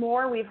one, there's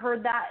more. We've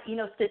heard that,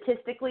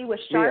 statistically with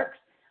sharks.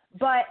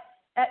 But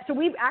so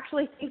we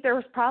actually think there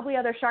was probably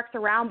other sharks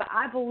around, but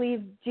I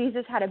believe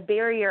Jesus had a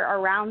barrier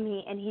around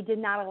me, and he did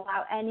not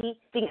allow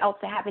anything else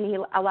to happen. He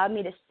allowed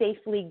me to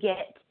safely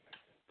get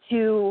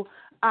to,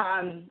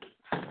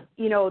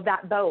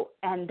 that boat,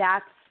 and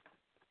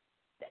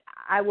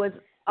I was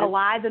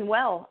alive and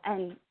well,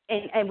 and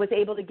was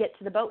able to get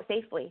to the boat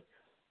safely.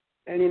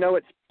 And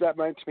that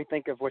makes me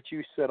think of what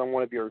you said on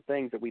one of your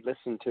things that we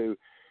listened to,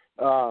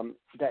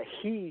 that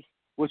he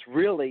was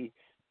really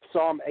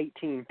Psalm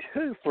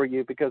 18:2 for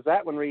you, because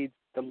that one reads,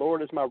 "The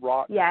Lord is my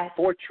rock,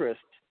 fortress,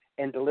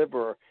 and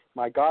deliverer.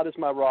 My God is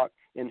my rock,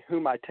 in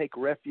whom I take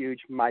refuge,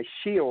 my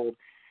shield,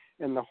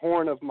 and the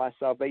horn of my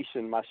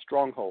salvation, my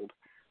stronghold."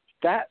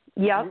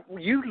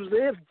 You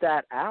lived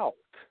that out.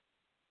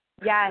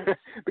 Yes.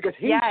 Because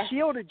he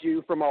shielded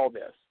you from all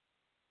this.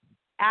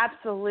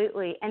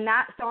 Absolutely. And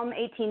that Psalm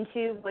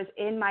 18:2 was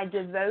in my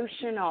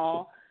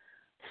devotional.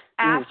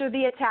 After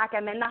the attack,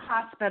 I'm in the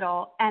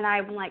hospital, and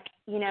I'm like,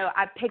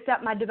 I picked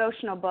up my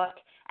devotional book,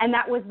 and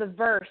that was the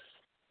verse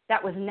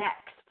that was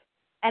next.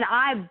 And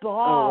I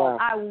bawled,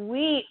 I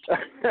wept,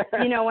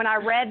 when I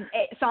read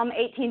Psalm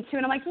 18:2,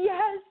 and I'm like,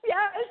 yes,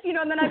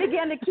 and then I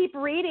began to keep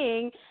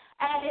reading,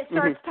 and it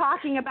starts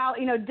talking about,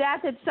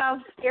 death itself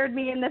stared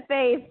me in the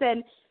face,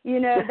 and,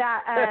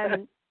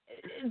 that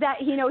that,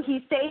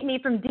 he saved me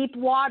from deep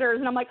waters.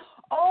 And I'm like,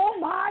 oh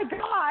my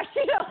gosh,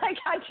 like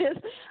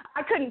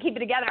I couldn't keep it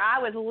together. I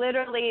was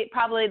literally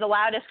probably the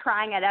loudest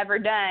crying I'd ever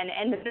done.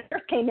 And the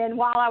nurse came in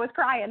while I was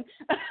crying.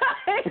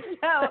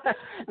 Now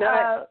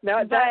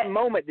at that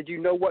moment, did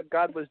you know what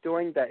God was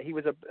doing? That he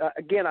was,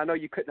 again, I know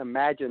you couldn't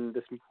imagine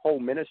this whole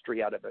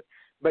ministry out of it,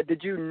 but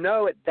did you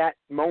know at that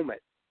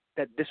moment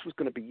that this was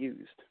going to be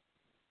used?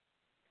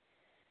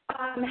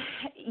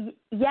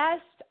 Yes,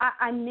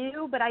 I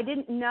knew, but I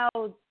didn't know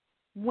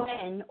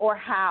when or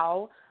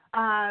how.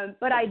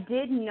 But I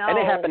did know. And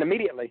it happened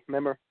immediately,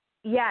 remember?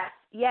 Yes.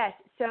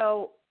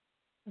 So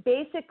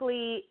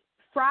basically,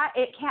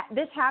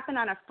 this happened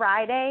on a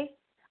Friday.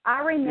 I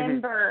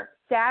remember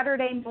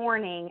Saturday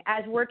morning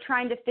as we're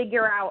trying to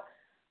figure out,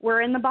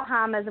 we're in the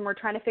Bahamas and we're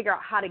trying to figure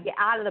out how to get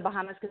out of the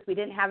Bahamas because we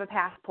didn't have a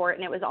passport,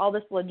 and it was all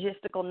this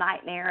logistical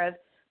nightmare of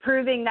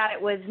proving that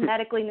it was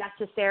medically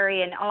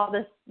necessary and all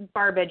this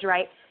garbage,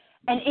 right?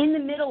 And in the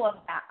middle of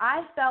that,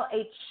 I felt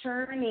a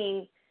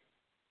churning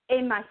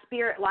in my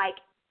spirit, like,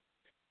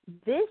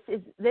 this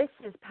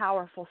is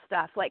powerful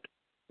stuff. Like,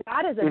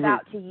 God is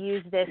about to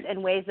use this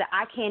in ways that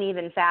I can't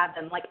even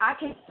fathom. Like, I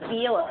can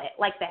feel it,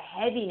 like the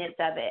heaviness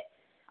of it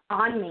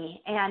on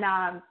me. And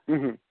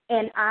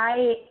and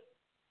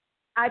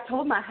I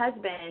told my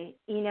husband,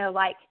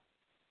 like,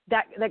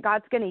 that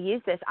God's going to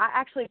use this. I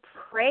actually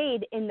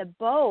prayed in the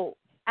boat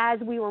as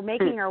we were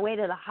making our way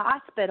to the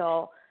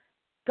hospital.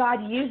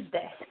 God used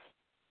this.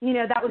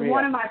 That was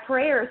one of my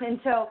prayers. And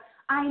so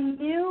I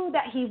knew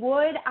that he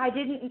would. I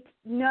didn't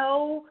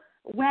know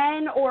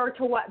when or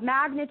to what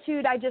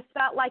magnitude. I just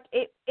felt like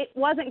it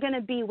wasn't going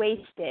to be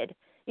wasted.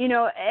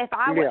 If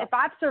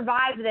I've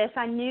survived this,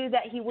 I knew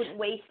that he wouldn't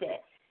waste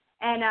it.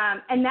 And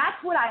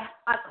that's what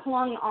I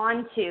clung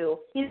on to.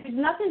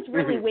 Nothing's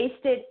really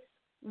wasted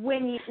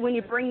when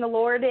you bring the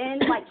Lord in.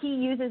 Like, he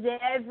uses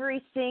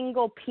every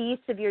single piece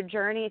of your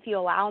journey if you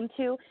allow him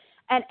to.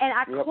 And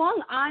I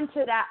clung on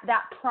to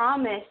that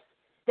promise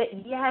that,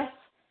 yes,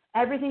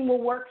 everything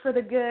will work for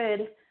the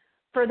good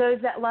for those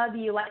that love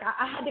you. Like,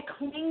 I had to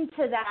cling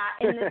to that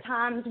in the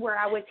times where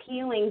I was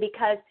healing,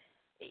 because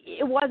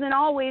it wasn't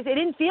always, it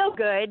didn't feel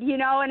good,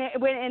 and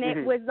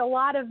it was a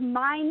lot of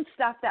mind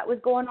stuff that was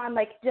going on,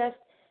 like just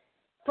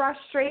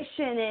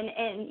frustration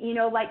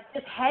and like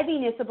this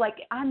heaviness of like,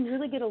 I'm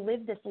really going to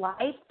live this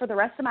life for the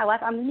rest of my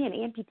life. I'm going to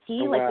be an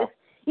amputee, like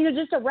this,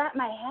 just to wrap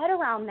my head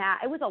around that.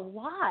 It was a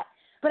lot,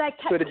 but I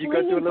kept So did you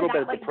go through a little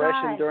bit of like,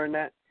 depression God, during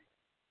that?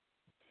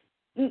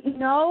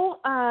 No,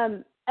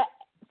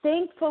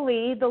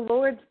 thankfully the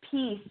Lord's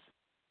peace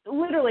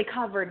literally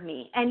covered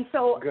me. And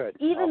so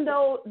even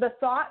though the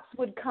thoughts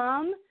would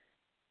come,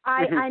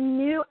 I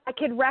knew I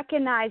could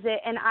recognize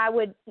it, and I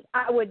would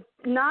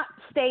not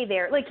stay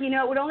there. Like,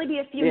 it would only be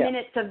a few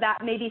minutes of that,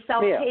 maybe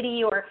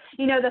self-pity or,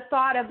 the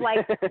thought of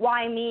like,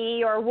 why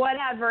me or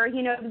whatever,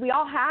 we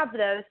all have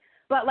those.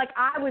 But like,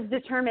 I was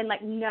determined,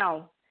 like,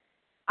 no,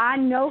 I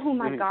know who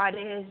my God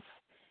is.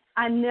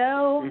 I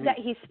know that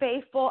he's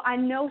faithful. I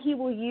know he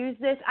will use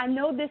this. I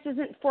know this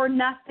isn't for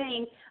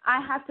nothing.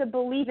 I have to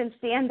believe and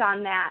stand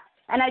on that.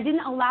 And I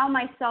didn't allow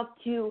myself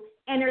to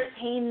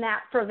entertain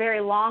that for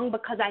very long,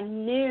 because I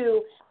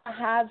knew I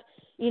have,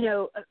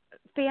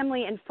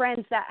 family and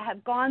friends that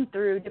have gone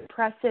through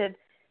depressive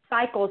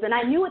cycles. And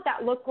I knew what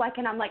that looked like.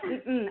 And I'm like,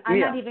 I'm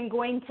not even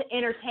going to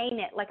entertain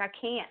it. Like, I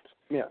can't.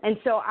 Yeah. And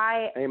so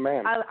I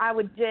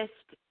would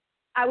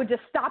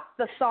just stop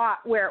the thought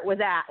where it was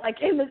at,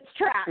 like in its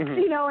tracks,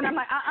 and I'm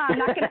like, I'm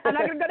not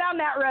gonna go down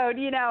that road,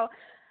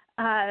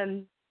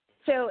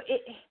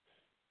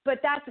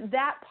 but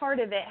that part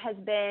of it has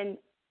been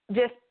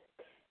just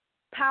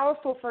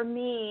powerful for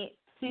me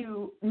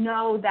to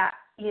know that,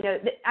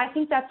 I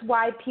think that's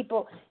why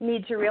people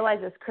need to realize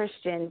as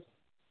Christians,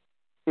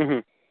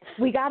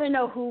 we got to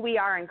know who we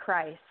are in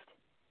Christ,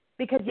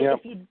 because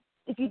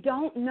if you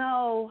don't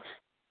know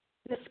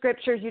the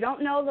scriptures, you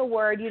don't know the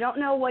word, you don't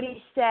know what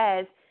he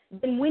says,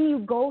 then when you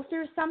go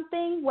through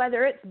something,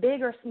 whether it's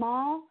big or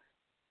small,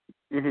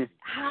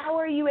 how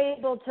are you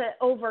able to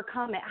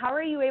overcome it? How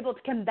are you able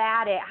to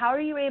combat it? How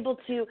are you able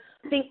to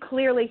think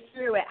clearly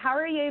through it? How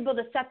are you able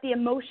to set the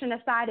emotion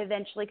aside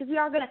eventually? Because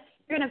you're going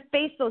to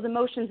face those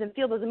emotions and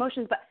feel those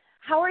emotions, but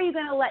how are you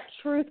going to let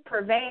truth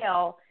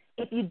prevail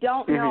if you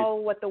don't know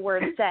what the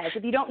word says,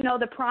 if you don't know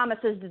the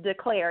promises to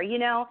declare,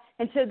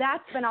 And so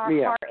that's been our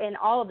part in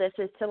all of this,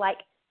 is to like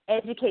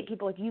educate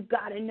people. Like, you've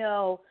got to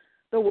know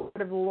the word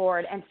of the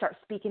Lord and start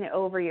speaking it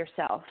over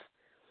yourself.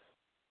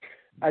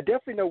 I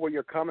definitely know where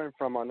you're coming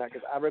from on that,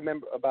 because I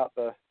remember about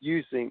God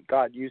using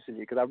you,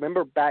 because I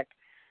remember back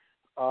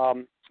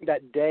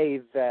that day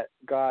that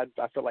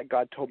I felt like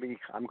God told me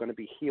I'm going to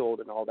be healed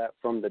and all that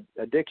from the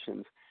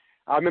addictions.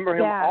 I remember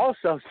him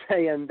also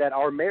saying that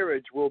our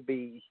marriage will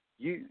be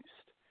used,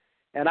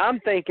 and I'm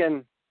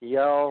thinking,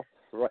 I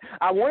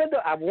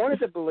wanted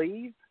to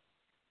believe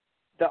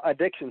the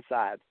addiction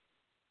side.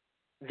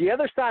 The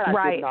other side,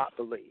 I did not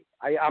believe.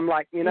 I'm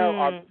like,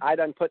 I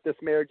done put this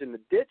marriage in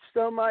the ditch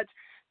so much.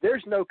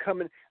 There's no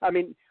coming. I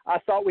mean, I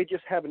thought we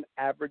just have an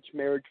average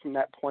marriage from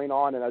that point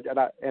on, and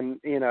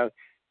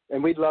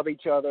and we'd love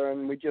each other,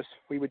 and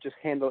we would just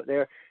handle it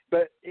there.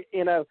 But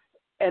you know,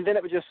 and then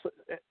it was just,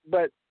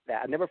 but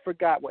I never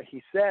forgot what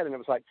he said, and it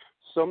was like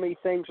so many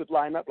things would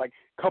line up. Like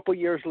a couple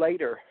years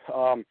later,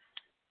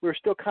 we were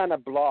still kind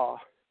of blah,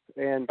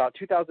 and about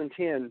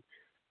 2010,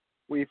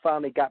 we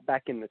finally got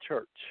back in the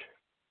church,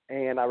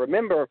 and I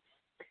remember,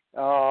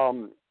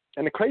 and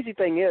the crazy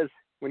thing is,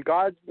 when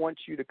God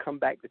wants you to come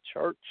back to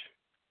church,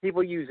 He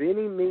will use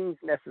any means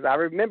necessary. I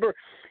remember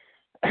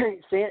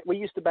we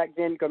used to back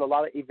then go to a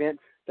lot of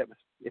events that was,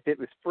 if it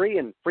was free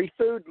and free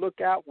food,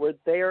 look out, we're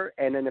there.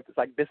 And then if it's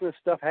like business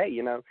stuff, hey,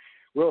 you know,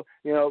 we'll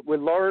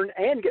learn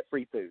and get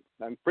free food.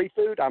 Free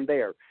food, I'm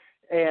there.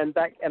 And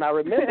I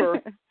remember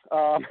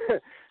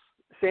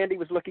Sandy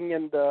was looking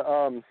in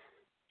the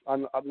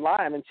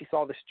online, and she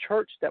saw this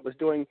church that was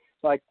doing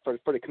like for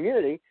the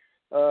community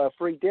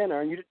free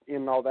dinner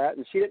and all that,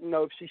 and she didn't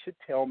know if she should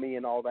tell me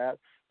and all that,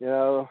 you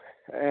know.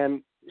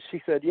 And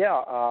she said,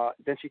 yeah.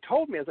 Then she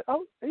told me. I was like,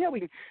 oh yeah, we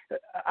can.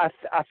 I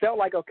felt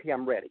like, okay,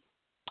 I'm ready.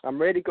 I'm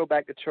ready to go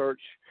back to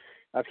church.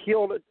 I've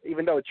healed it,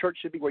 even though a church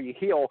should be where you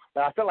heal.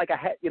 But I felt like I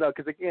had, you know,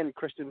 because again,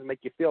 Christians make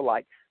you feel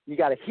like you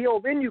got to heal,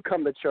 then you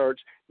come to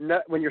church.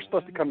 Not when you're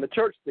supposed to come to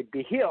church to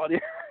be healed,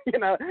 you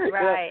know.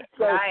 Right.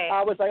 So right.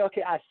 I was like,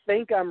 okay, I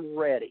think I'm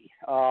ready.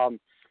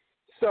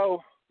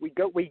 So we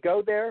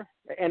go there,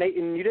 and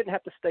you didn't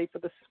have to stay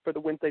for the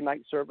Wednesday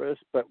night service,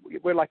 but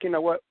we're like, you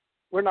know what?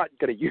 We're not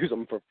going to use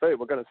them for food.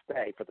 We're going to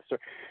stay for the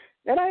service.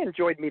 And I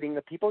enjoyed meeting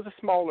the people. It was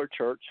a smaller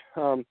church.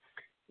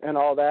 And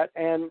all that,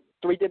 and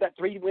we did that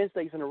 3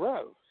 Wednesdays in a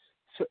row.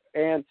 So,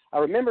 and I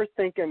remember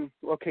thinking,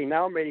 okay,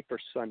 now I'm ready for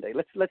Sunday.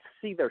 Let's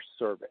see their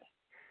service.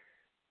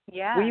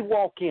 Yeah. We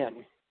walk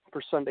in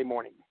for Sunday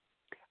morning.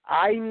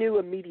 I knew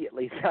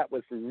immediately that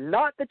was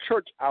not the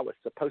church I was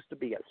supposed to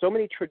be at. So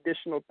many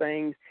traditional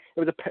things.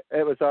 It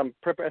was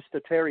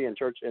Presbyterian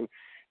church, and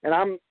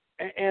I'm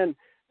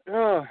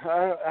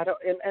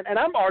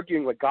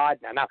arguing with God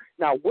now.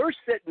 Now we're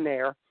sitting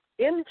there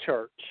in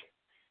church,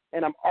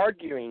 and I'm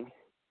arguing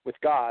with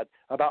God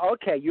about,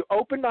 okay, you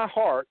opened my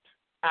heart.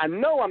 I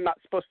know I'm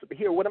not supposed to be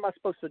here. What am I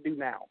supposed to do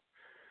now?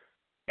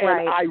 And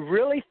right. I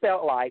really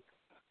felt like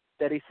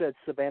that he said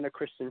Savannah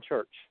Christian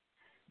Church.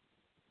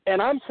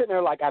 And I'm sitting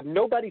there like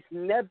nobody's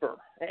never,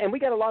 and we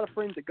got a lot of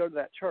friends that go to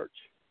that church,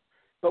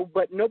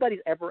 but nobody's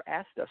ever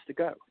asked us to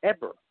go,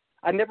 ever.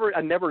 I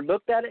never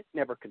looked at it,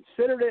 never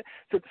considered it.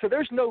 So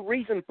there's no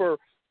reason for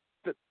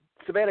the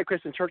Savannah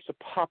Christian Church to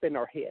pop in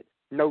our head.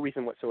 No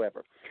reason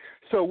whatsoever.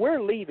 So we're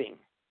leaving.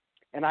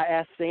 And I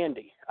asked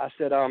Sandy, I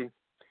said,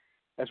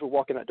 as we're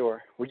walking that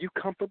door, were you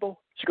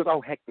comfortable? She goes, oh,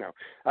 heck no.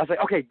 I was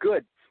like, okay,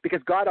 good, because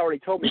God already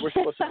told me we're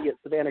supposed to be at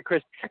Savannah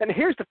Christian. And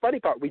here's the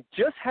funny part. We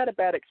just had a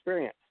bad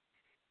experience.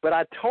 But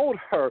I told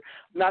her,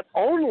 not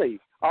only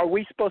are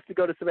we supposed to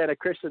go to Savannah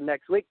Christian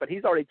next week, but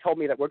he's already told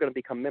me that we're going to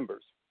become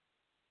members.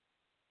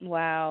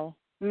 Wow.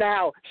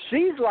 Now,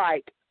 she's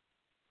like,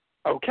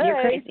 okay.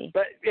 You're crazy.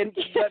 But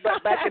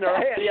back in her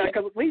head, yeah,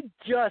 because we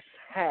just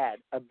had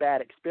a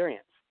bad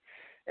experience.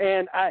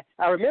 And I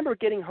remember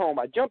getting home.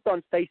 I jumped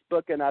on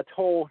Facebook, and I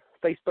told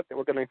Facebook that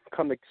we're going to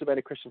come to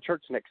Savannah Christian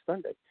Church next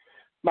Sunday.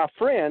 My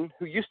friend,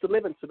 who used to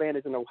live in Savannah,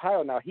 is in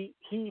Ohio now. He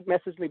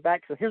messaged me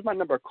back and said, here's my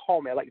number.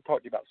 Call me. I'd like to talk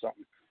to you about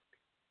something.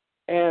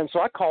 And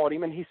so I called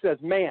him, and he says,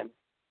 man,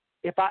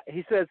 he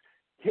says,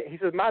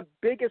 my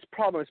biggest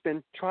problem has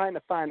been trying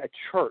to find a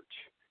church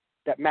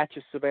that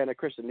matches Savannah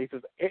Christian. He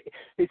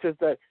says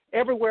that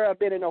everywhere I've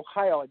been in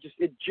Ohio,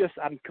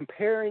 I'm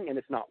comparing and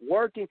it's not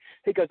working.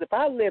 He goes, if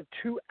I lived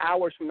 2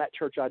 hours from that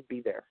church, I'd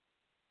be there.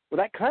 Well,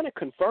 that kind of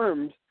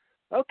confirmed,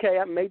 okay,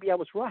 maybe I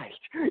was right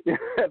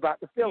about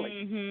the feeling.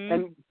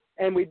 Mm-hmm.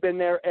 And we've been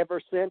there ever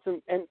since,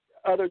 and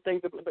other things.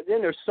 But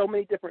then there's so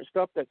many different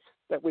stuff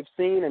that we've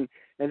seen, and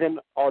then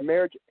our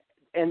marriage.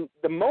 And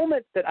the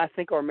moment that I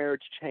think our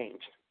marriage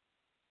changed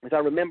is I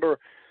remember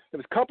it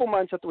was a couple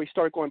months after we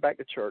started going back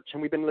to church,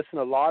 and we've been listening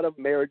to a lot of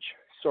marriage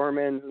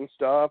sermons and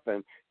stuff,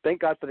 and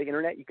thank God for the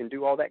internet. You can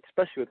do all that,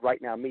 especially with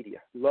Right Now Media.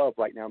 Love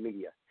Right Now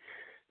Media.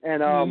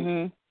 And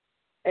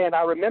and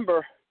I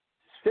remember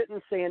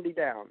sitting Sandy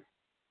down,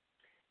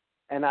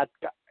 and I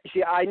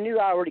knew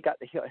I already got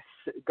the heal.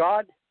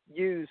 God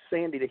used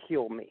Sandy to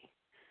heal me.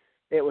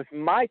 It was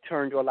my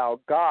turn to allow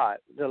God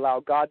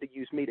to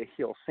use me to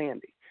heal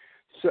Sandy.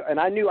 So, and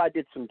I knew I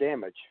did some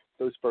damage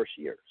those first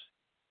years.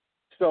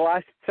 So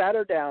I sat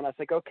her down. I was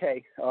like,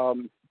 okay,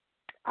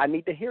 I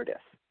need to hear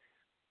this.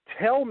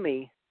 Tell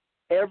me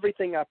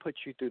everything I put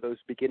you through those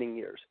beginning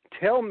years.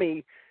 Tell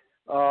me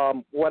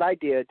what I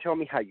did. Tell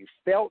me how you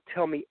felt.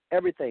 Tell me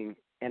everything,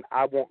 and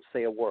I won't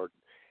say a word.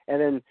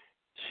 And then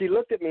she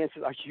looked at me and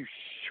said, are you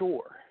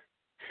sure?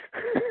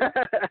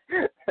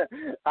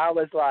 I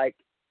was like,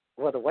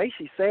 well, the way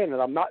she's saying it,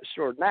 I'm not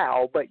sure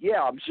now, but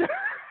yeah, I'm sure.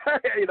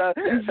 You know?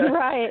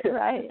 Right.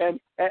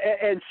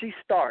 And she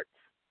starts.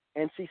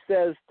 And she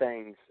says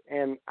things,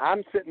 and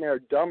I'm sitting there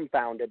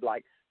dumbfounded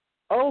like,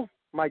 oh,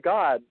 my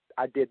God,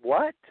 I did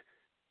what?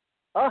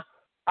 Oh,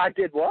 I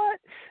did what?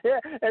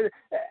 Yeah,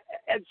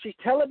 and she's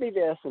telling me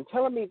this and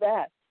telling me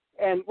that.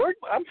 And we're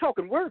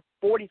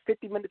 40,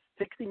 50 minutes,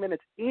 60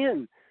 minutes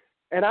in,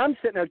 and And I'm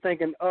sitting there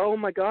thinking, oh,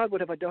 my God, what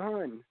have I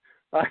done?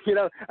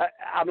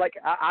 I'm like,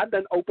 I've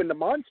done opened the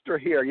monster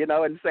here,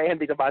 and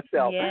Sandy to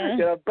myself.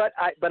 Yeah. But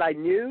I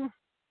knew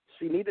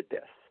she needed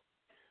this.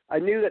 I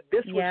knew that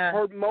this was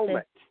her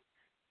moment.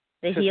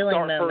 The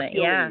healing moment,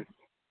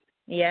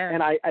 yeah.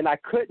 And I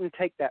couldn't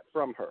take that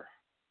from her.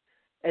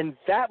 And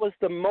that was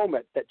the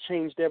moment that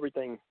changed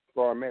everything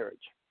for our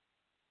marriage.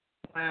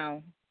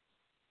 Wow.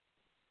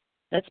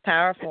 That's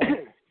powerful.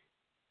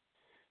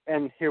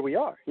 And here we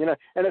are, and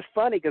it's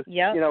funny because,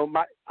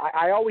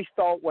 I always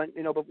thought but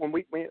when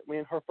we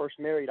and her first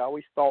married, I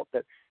always thought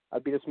that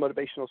I'd be this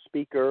motivational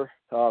speaker.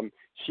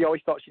 She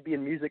always thought she'd be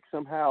in music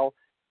somehow.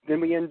 Then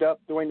we end up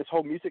doing this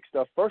whole music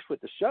stuff first with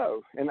the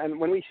show. And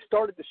when we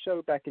started the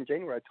show back in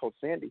January, I told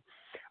Sandy,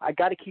 I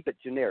got to keep it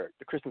generic,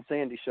 the Chris and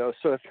Sandy show.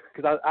 So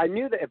because I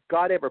knew that if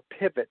God ever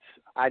pivots,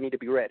 I need to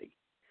be ready.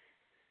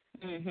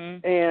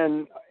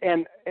 Mm-hmm.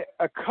 And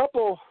a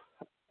couple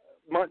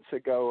months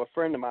ago, a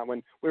friend of mine,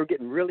 when we were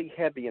getting really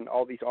heavy in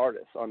all these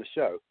artists on the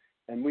show,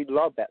 and we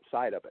loved that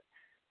side of it,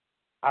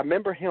 I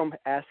remember him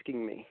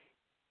asking me,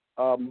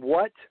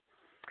 what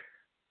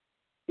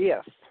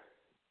if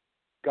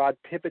God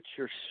pivots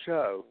your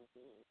show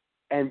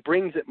and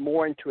brings it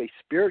more into a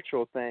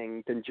spiritual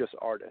thing than just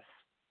artists?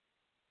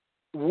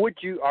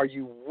 Are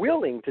you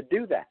willing to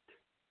do that?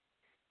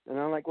 And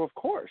I'm like, well, of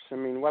course. I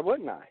mean, why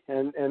wouldn't I?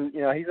 And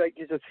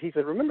he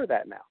said, remember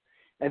that now.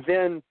 And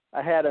then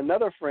I had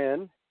another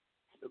friend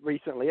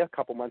recently, a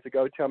couple months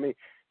ago, tell me,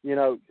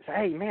 say,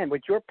 hey, man,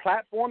 with your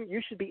platform,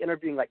 you should be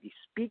interviewing like these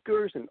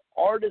speakers and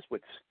artists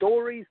with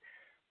stories.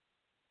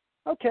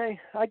 Okay,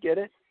 I get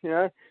it,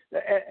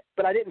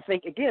 but I didn't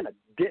think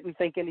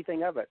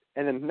anything of it.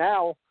 And then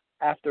now,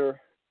 after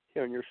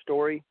hearing your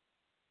story,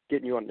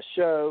 getting you on the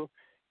show,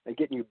 and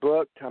getting you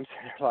booked, I'm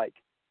sitting there like,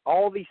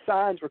 all these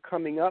signs were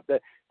coming up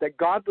that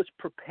God was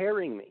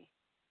preparing me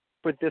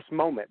for this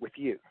moment with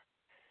you.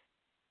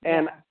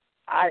 And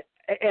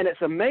and it's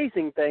an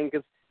amazing thing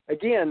because,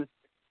 again,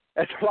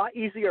 it's a lot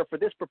easier for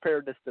this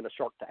preparedness than a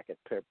Shark Tank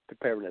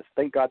preparedness.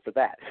 Thank God for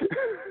that.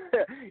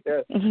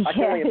 I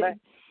can only imagine.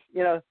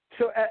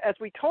 So as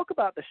we talk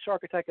about the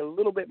shark attack a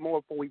little bit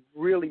more before we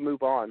really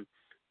move on,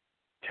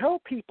 tell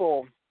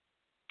people,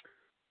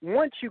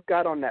 once you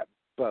got on that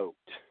boat,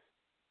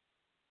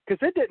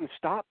 because it didn't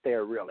stop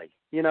there really.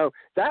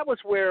 That was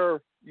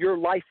where your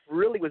life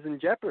really was in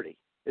jeopardy,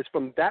 is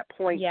from that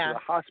point to the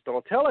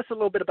hospital. Tell us a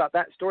little bit about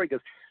that story,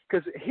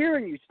 because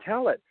hearing you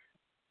tell it,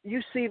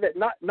 you see that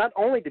not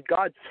only did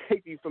God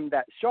save you from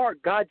that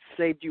shark, God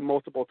saved you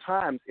multiple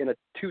times in a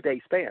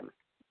 2-day span.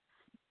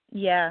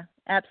 Yeah,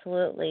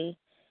 absolutely.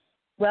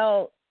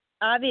 Well,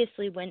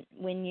 obviously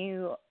when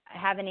you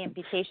have an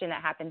amputation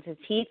that happens, is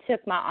he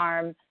took my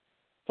arm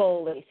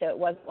fully, so it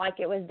wasn't like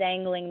it was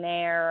dangling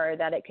there or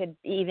that it could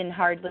even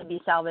hardly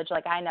be salvaged.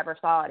 Like, I never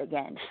saw it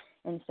again.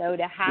 And so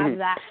to have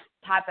that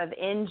type of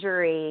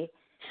injury,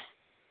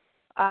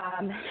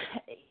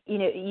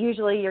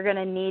 usually you're going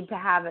to need to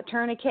have a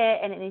tourniquet,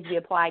 and it needs to be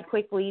applied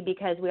quickly,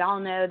 because we all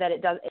know that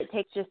it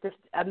takes just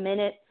a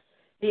minute,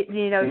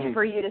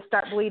 for you to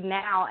start bleeding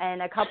out,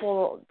 and a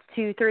couple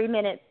 2-3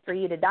 minutes for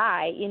you to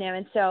die,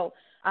 and so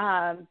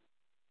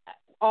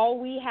all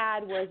we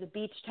had was a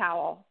beach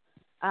towel.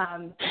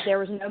 There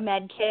was no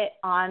med kit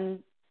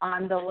on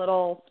the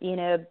little,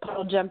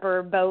 puddle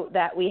jumper boat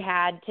that we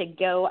had to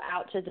go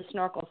out to the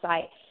snorkel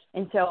site.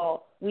 And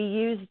so we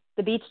used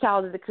the beach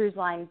towel that the cruise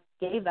line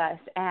gave us,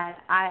 and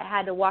I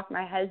had to walk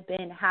my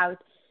husband how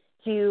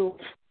to,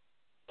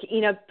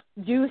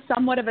 do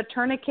somewhat of a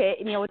tourniquet,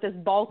 with this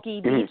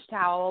bulky beach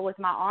towel with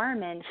my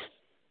arm, and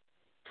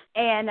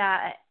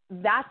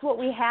that's what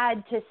we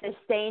had to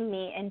sustain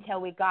me until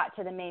we got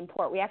to the main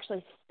port. We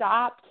actually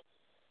stopped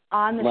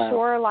on the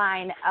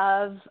shoreline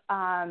of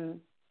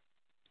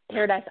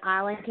Paradise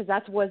Island, because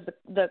that was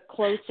the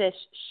closest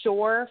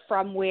shore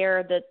from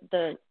where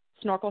the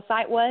snorkel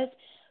site was.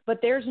 But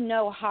there's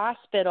no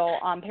hospital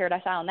on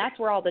Paradise Island. That's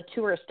where all the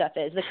tourist stuff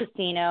is, the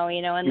casino,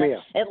 and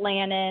the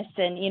Atlantis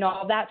and,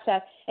 all that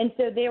stuff. And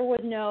so there was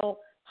no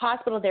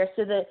hospital there.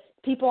 So the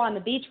people on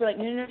the beach were like,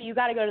 no, you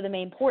got to go to the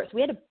main port. So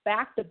we had to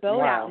back the boat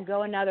out and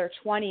go another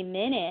 20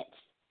 minutes,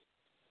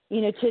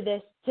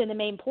 to the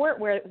main port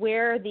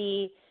where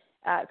the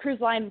cruise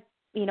line,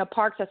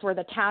 parks. That's where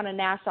the town of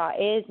Nassau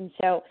is. And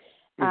so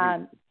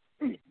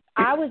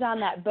I was on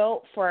that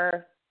boat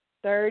for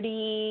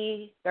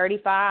 30,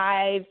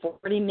 35,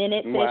 40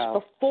 minutes-ish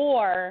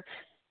before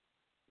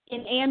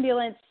an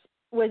ambulance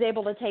was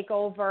able to take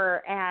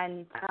over,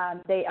 and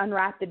they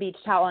unwrapped the beach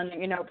towel and,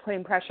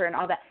 putting pressure and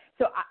all that.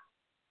 So,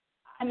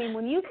 I mean,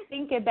 when you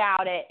think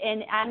about it,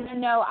 and I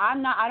know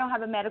I don't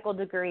have a medical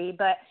degree,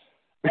 but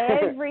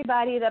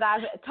everybody that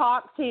I've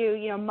talked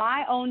to,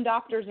 my own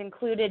doctors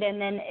included, and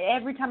then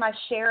every time I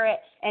share it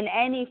in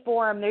any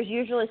forum, there's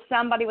usually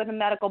somebody with a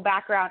medical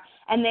background,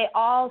 and they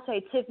all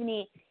say,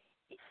 Tiffany,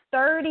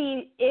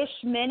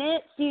 30-ish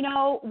minutes,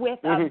 with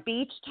a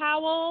beach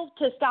towel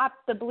to stop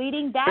the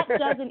bleeding, that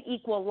doesn't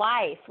equal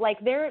life.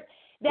 Like,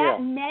 that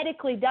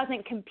medically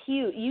doesn't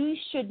compute. You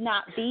should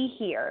not be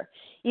here.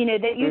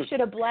 That you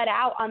should have bled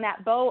out on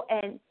that boat.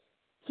 And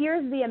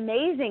here's the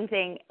amazing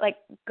thing. Like,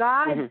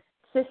 God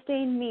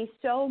sustained me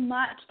so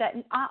much that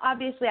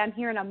obviously I'm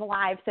here and I'm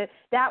alive. So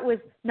that was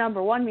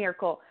number one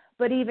miracle.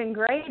 But even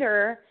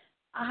greater,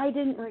 I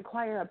didn't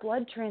require a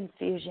blood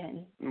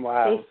transfusion.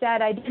 Wow. They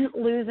said I didn't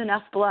lose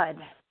enough blood.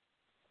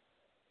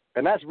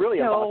 And that's really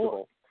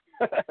impossible.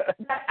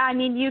 I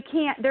mean, you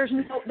can't, there's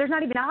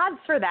not even odds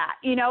for that,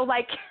 you know,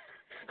 like,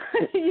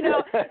 you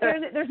know,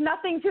 there's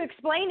nothing to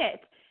explain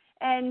it.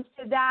 And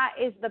so that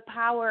is the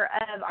power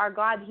of our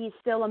God. He's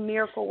still a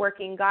miracle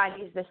working God.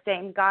 He's the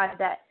same God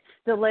that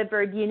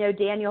delivered, you know,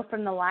 Daniel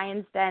from the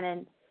lion's den,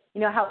 and,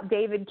 you know, how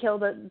David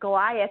killed a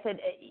Goliath. And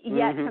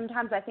yet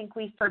sometimes I think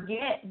we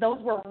forget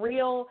those were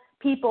real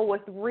people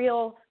with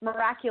real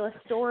miraculous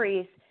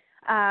stories.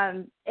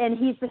 And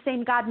he's the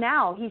same God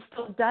now. He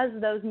still does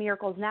those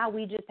miracles now.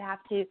 We just have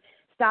to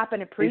stop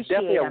and appreciate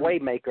him. He's definitely a way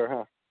maker,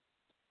 huh?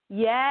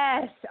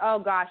 Yes. Oh,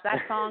 gosh,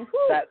 that song.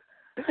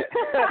 Because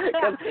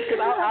I'm just, you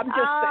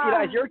know,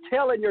 as you're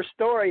telling your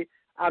story,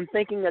 I'm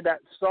thinking of that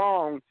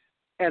song,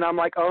 and I'm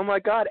like, oh, my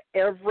God,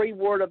 every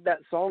word of that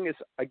song is,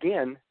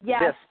 again,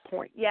 this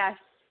point. Yes.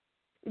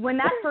 When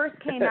that first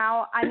came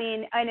out, I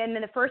mean, and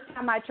then the first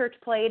time my church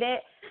played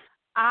it,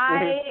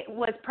 I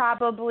was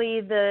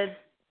probably the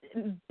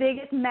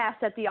biggest mess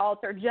at the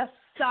altar, just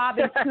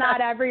sobbing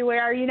snot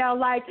everywhere, you know,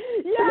 like,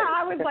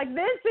 I was like,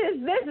 this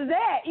is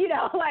it, you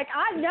know, like,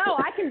 I know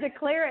I can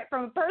declare it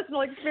from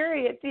personal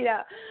experience, you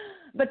know,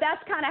 but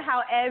that's kind of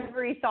how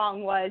every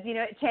song was, you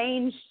know, it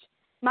changed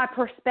my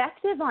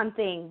perspective on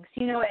things,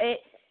 you know,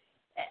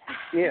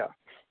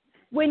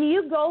 when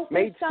you go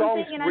through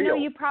something, and I know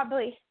you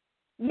probably,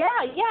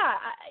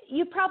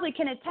 you probably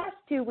can attest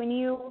to when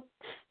you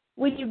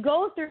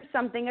go through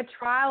something, a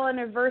trial, an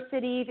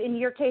adversity, in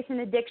your case,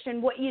 an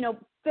addiction, what, you know,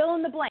 fill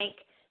in the blank,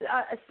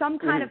 some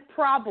kind of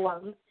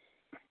problem.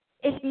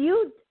 If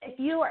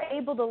you are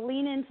able to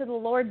lean into the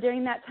Lord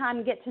during that time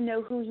and get to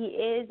know who He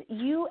is,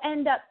 you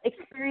end up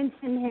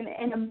experiencing Him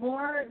in a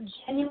more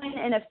genuine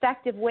and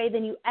effective way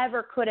than you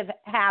ever could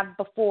have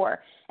before.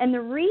 And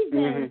the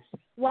reason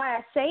why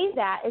I say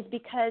that is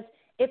because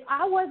if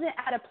I wasn't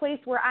at a place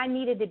where I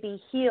needed to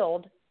be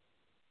healed,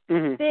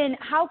 then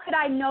how could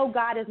I know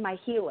God as my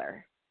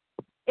healer?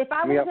 If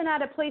I wasn't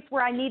at a place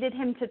where I needed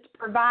Him to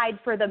provide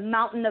for the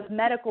mountain of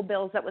medical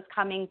bills that was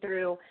coming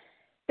through,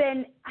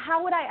 then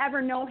how would I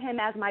ever know Him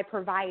as my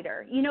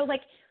provider? You know,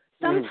 like,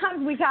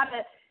 sometimes we got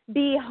to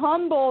be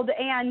humbled,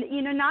 and,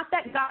 you know, not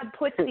that God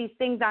puts these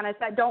things on us.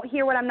 I don't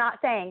hear what I'm not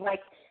saying.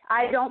 Like,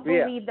 I don't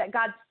believe that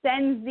God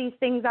sends these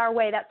things our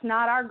way. That's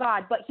not our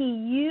God. But He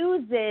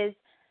uses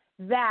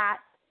that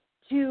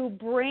to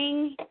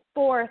bring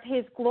forth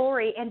His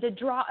glory and to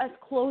draw us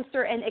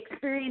closer and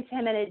experience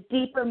Him in a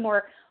deeper,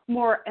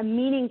 more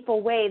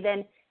meaningful way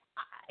than,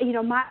 you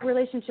know, my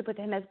relationship with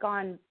Him has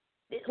gone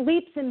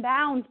leaps and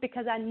bounds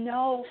because I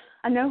know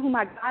who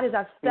my God is.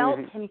 I've felt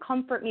Him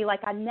comfort me like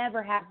I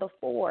never have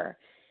before.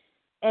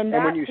 And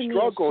when you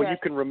struggle, you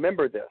can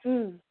remember this.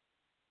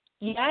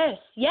 Yes.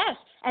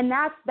 And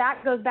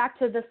that goes back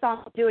to the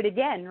song Do It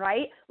Again,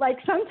 right? Like,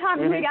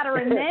 sometimes we got to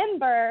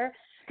remember,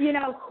 you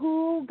know,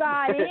 who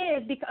God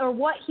is or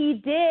what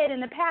He did in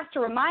the past to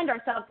remind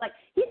ourselves, like,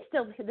 He's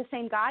still the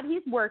same God.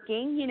 He's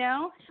working, you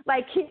know.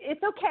 Like,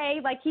 it's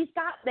okay. Like, He's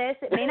got this.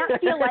 It may not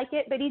feel like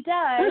it, but He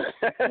does,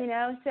 you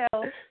know.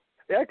 So,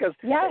 yeah, because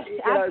yes,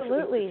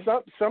 absolutely.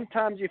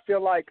 Sometimes you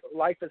feel like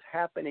life is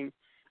happening,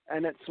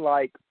 and it's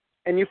like,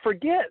 and you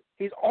forget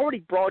He's already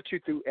brought you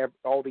through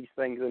all these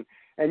things,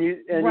 and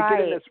you get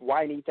in this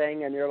whiny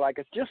thing, and you're like,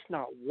 it's just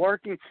not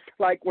working.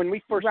 Like, when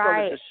we first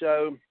started the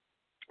show,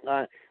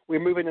 we're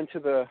moving into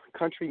the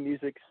country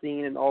music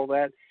scene and all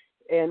that.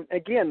 And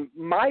again,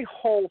 my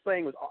whole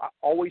thing was I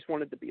always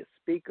wanted to be a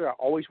speaker. I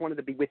always wanted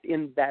to be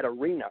within that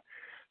arena.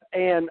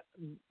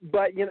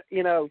 But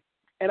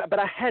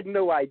I had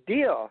no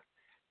idea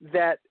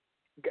that,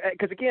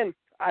 because again,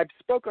 I've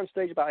spoke on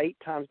stage about 8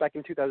 times back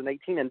in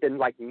 2018 and then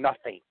like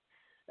nothing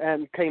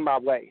and came my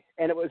way.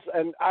 And I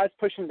was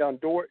pushing down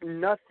door,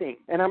 nothing.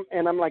 And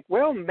I'm like,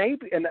 well,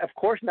 maybe, and of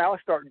course now I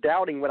start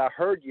doubting what I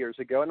heard years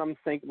ago, and I'm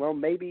thinking, well,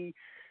 maybe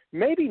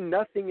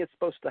nothing is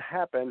supposed to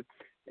happen.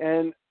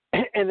 And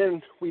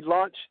then we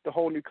launched the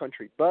whole New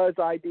Country Buzz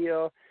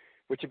idea,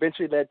 which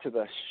eventually led to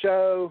the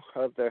show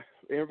of the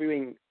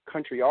interviewing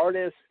country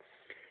artists.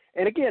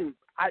 And again,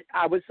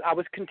 I was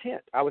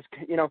content.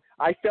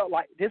 I felt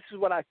like this is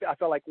what I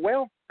felt like,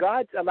 well,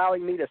 God's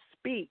allowing me to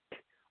speak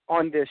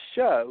on this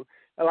show,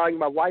 allowing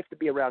my wife to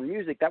be around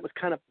music. That was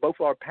kind of both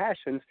our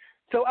passions.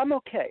 So I'm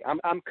okay.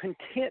 I'm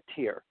content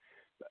here.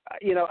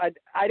 You know,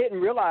 I didn't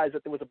realize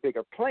that there was a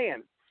bigger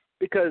plan.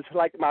 Because,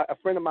 like a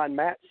friend of mine,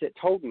 Matt,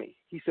 told me,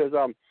 he says,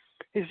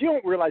 you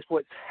don't realize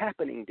what's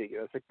happening, do you?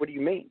 I was like, what do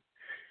you mean?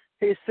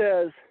 He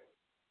says,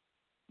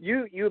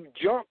 you've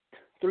jumped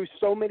through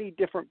so many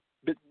different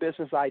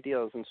business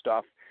ideas and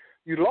stuff.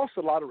 You lost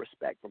a lot of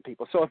respect from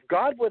people. So if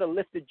God would have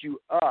lifted you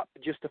up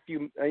just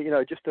 2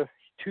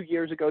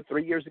 years ago,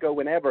 3 years ago,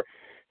 whenever,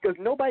 because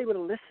nobody would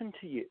have listened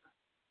to you.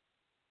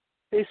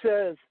 He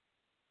says,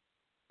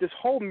 this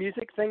whole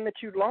music thing that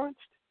you launched,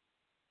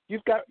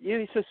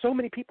 he says, so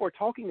many people are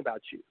talking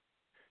about you.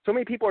 So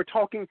many people are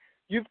talking.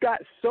 You've got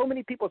so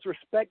many people's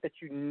respect that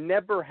you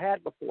never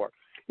had before.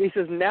 He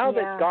says, now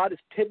that God is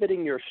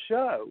pivoting your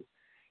show,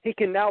 he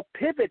can now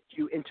pivot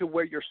you into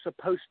where you're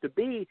supposed to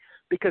be,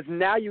 because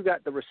now you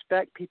got the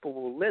respect, people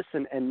will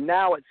listen, and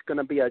now it's going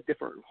to be a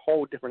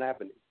whole different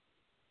avenue.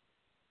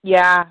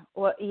 Yeah,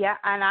 well, yeah,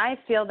 and I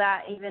feel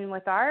that even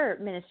with our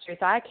ministries,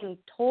 I can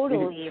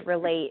totally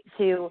relate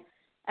to,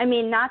 I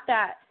mean, not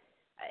that,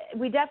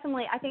 we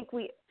definitely, I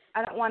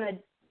don't want to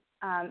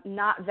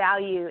not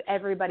value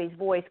everybody's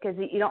voice, because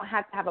you don't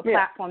have to have a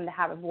platform to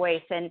have a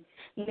voice, and,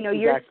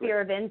 your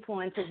sphere of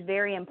influence is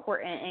very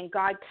important, and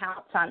God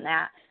counts on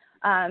that.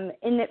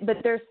 But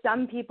there's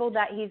some people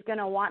that he's going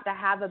to want to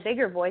have a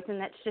bigger voice, and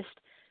that's just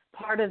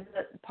part of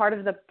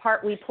the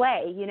part we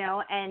play,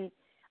 and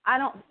I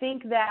don't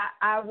think that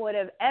I would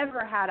have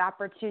ever had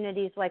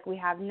opportunities like we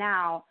have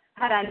now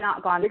had I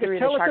not gone through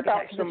the Shark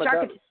Attack.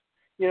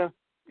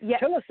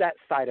 Tell us that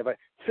side of it.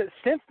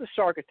 Since the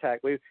Shark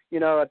Attack,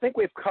 I think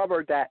we've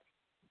covered that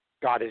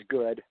God is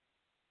good,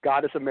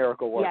 God is a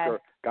miracle worker,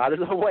 God is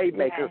a way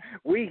maker.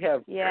 We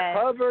have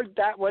covered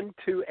that one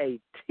to a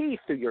T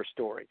through your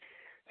story.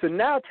 So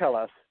now tell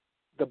us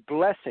the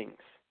blessings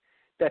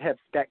that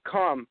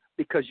come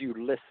because you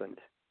listened.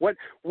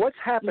 What's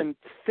happened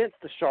since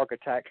the Shark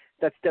Attack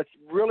that's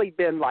really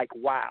been like,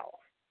 wow?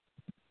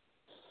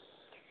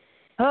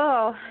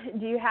 Oh,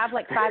 do you have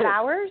like 5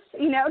 hours?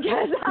 Because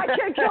I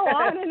could go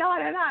on and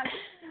on and on.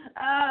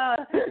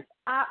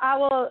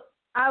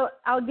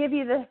 I'll give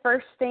you the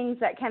first things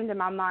that came to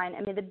my mind.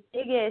 I mean, the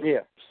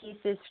biggest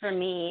pieces for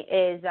me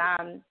is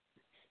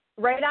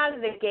right out of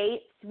the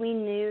gates, we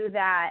knew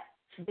that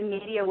the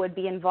media would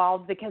be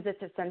involved because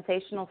it's a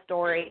sensational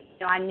story.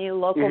 I knew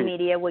local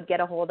media would get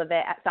a hold of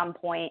it at some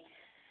point.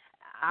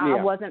 I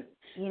wasn't,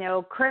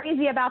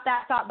 crazy about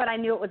that thought, but I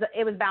knew it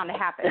was bound to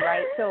happen,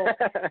 right? So,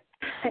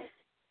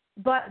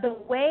 but the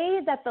way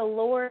that the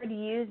Lord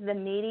used the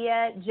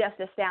media just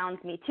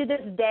astounds me. To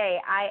this day,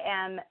 I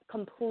am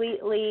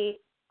completely,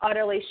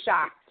 utterly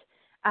shocked.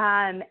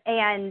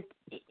 And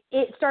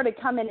it started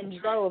coming in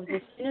droves.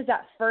 As soon as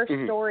that first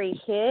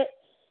story hit,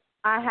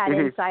 I had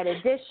Inside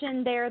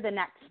Edition there the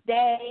next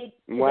day.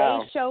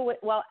 Today's show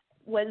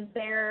was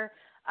there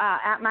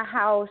at my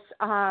house.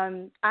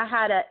 I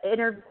had a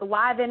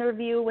live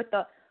interview with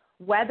the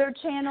Weather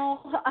Channel.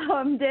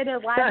 Did a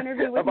live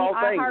interview with me,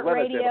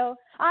 iHeartRadio.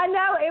 I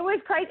know, it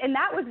was crazy, and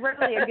that was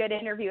really a good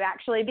interview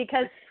actually,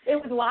 because it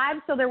was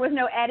live, so there was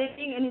no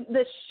editing, and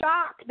the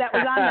shock that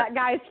was on that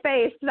guy's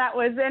face that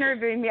was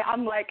interviewing me,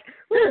 I'm like,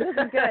 this is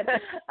good.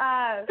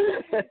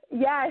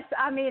 Yes,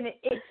 I mean,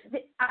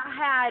 I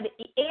had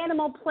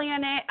Animal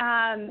Planet,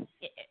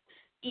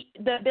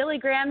 the Billy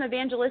Graham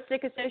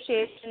Evangelistic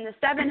Association, the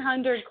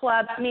 700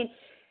 Club. I mean,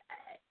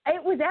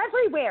 it was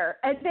everywhere.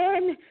 And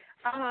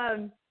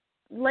then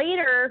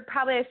later,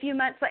 probably a few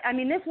months later, I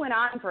mean, this went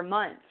on for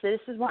months. This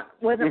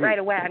wasn't right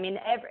away. I mean,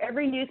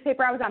 every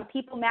newspaper, I was on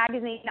People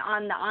Magazine,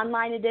 on the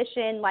online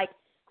edition, like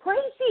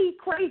crazy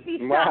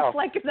stuff,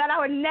 like that I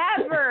would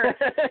never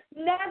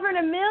in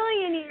a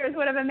million years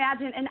would have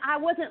imagined. And I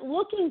wasn't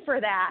looking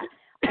for that.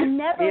 I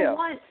never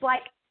once,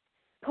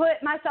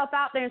 put myself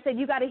out there and said,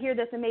 you got to hear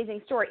this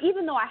amazing story.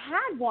 Even though I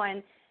had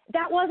one,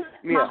 that wasn't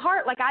my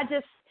heart.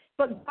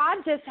 But God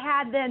just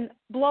had them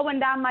blowing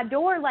down my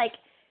door. Like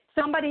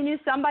somebody knew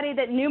somebody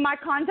that knew my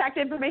contact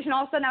information.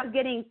 All of a sudden I was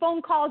getting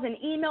phone calls and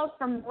emails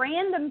from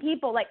random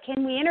people like,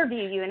 can we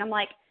interview you? And I'm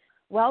like,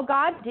 well,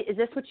 God, is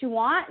this what you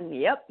want? And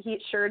yep, he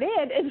sure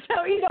did. And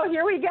so,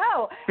 here we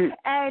go.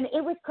 And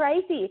it was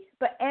crazy.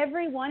 But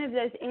every one of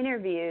those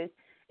interviews,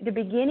 the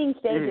beginning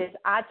stages,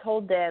 I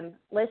told them,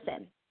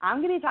 listen,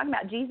 I'm going to be talking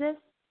about Jesus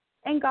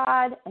and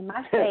God and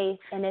my faith,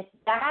 and if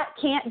that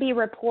can't be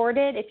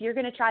reported, if you're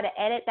going to try to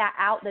edit that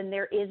out, then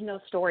there is no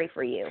story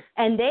for you.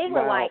 And they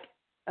were like,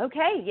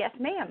 okay, yes,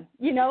 ma'am.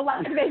 They were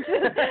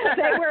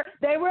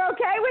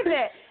okay with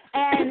it.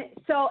 And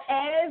so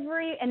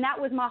and that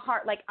was my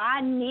heart. Like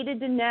I needed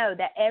to know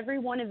that every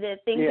one of the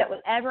things that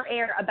was ever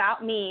aired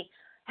about me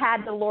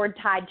had the Lord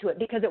tied to it,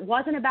 because it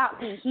wasn't about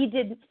me.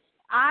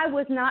 I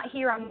was not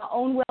here on my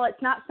own will.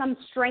 It's not some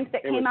strength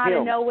that came out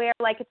of nowhere.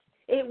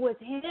 It was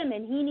him,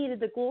 and he needed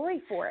the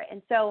glory for it.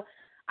 And so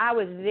I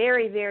was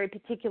very, very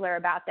particular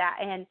about that.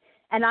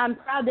 And I'm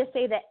proud to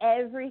say that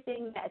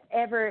everything that's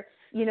ever,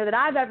 that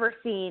I've ever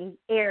seen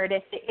aired,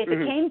 if it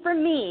came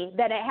from me,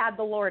 that it had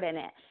the Lord in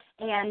it.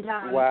 And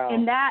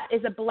and that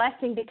is a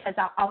blessing, because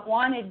I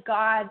wanted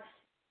God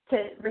to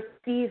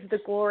receive the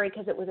glory,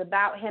 because it was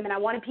about him. And I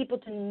wanted people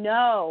to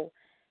know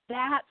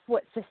that's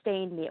what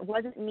sustained me. It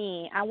wasn't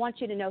me. I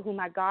want you to know who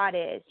my God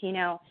is,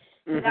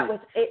 That was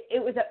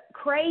it was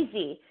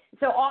crazy.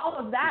 So all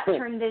of that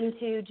turned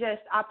into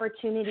just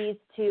opportunities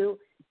to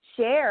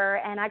share,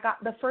 and I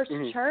got the first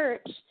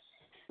church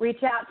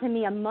reach out to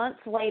me a month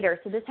later.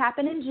 So this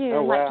happened in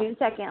June, June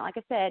 2nd, like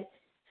I said.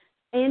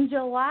 In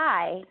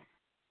July,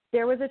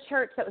 there was a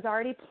church that was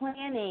already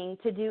planning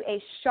to do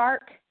a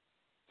shark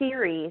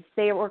series.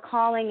 They were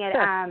calling it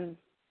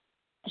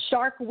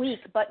Shark Week,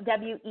 but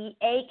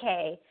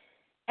WEAK.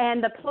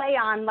 and the play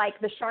on like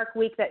the Shark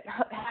Week that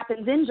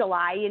happens in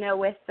July, you know,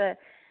 with the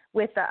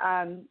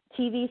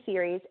TV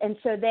series. And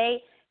so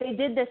they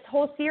did this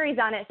whole series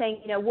on it saying,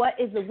 you know, what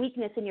is the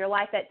weakness in your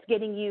life that's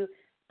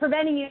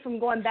preventing you from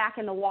going back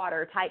in the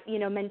water type, you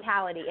know,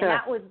 mentality. And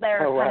that was their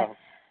kind of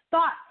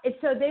thought. And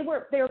so they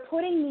were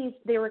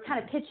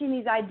kind of pitching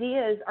these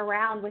ideas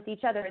around with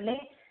each other. And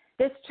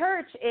this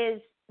church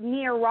is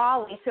near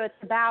Raleigh, so it's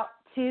about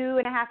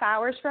 2.5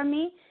 hours from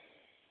me.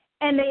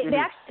 And they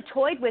actually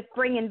toyed with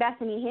bringing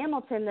Bethany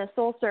Hamilton, the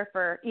soul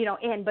surfer, you know,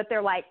 in, but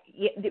they're like,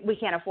 we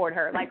can't afford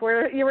her. Like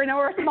we're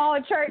a smaller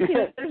church, you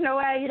know, there's no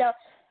way, you know.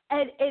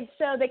 And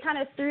so they kind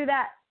of threw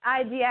that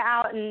idea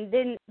out and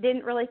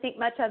didn't really think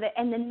much of it.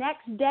 And the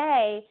next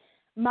day,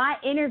 my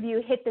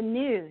interview hit the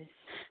news.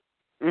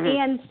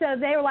 And so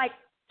they were like,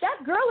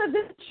 that girl lives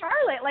in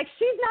Charlotte. Like,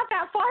 she's not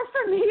that far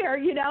from here,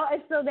 you know.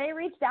 And so they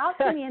reached out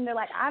to me, and they're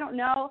like, I don't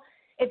know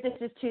if this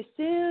is too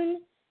soon,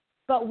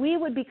 but we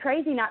would be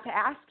crazy not to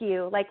ask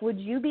you. Like, would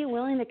you be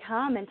willing to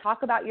come and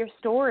talk about your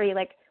story?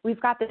 Like, we've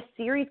got this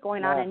series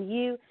going on,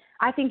 and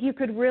I think you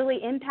could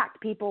really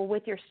impact people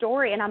with your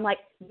story. And I'm like,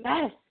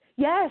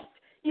 yes,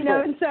 you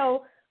know. And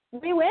so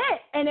we went,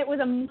 and it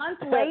was a month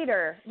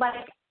later,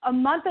 like a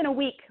month and a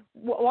week,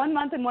 1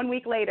 month and 1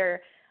 week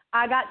later,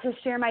 I got to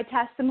share my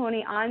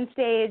testimony on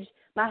stage.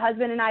 My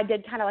husband and I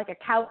did kind of like a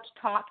couch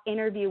talk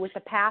interview with the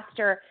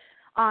pastor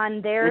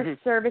on their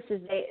services.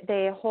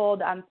 They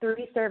hold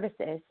 3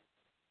 services.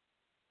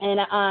 And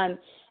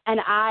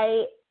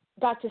I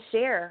got to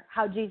share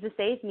how Jesus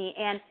saved me.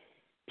 And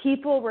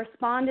people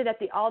responded at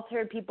the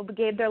altar. People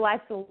gave their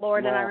lives to the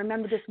Lord. And I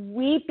remember just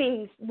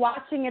weeping,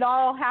 watching it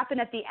all happen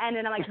at the end.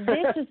 And I'm like,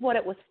 this is what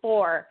it was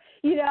for,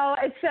 you know?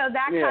 And so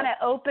that kind of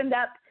opened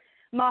up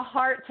my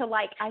heart to,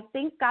 like, I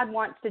think God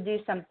wants to do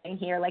something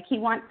here. Like, he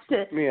wants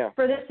to,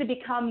 for this to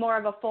become more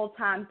of a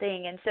full-time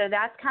thing. And so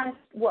that's kind of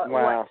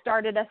what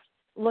started us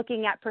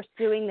looking at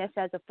pursuing this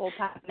as a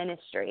full-time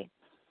ministry.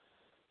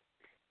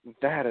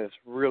 That is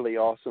really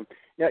awesome.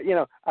 Yeah, you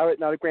know,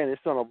 now granted,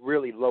 it's on a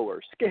really lower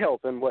scale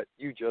than what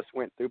you just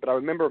went through, but I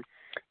remember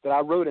that I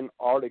wrote an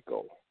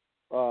article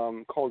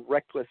called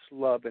Reckless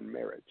Love and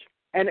Marriage.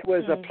 And it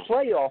was a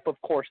playoff, of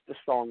course, the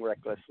song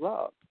Reckless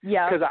Love.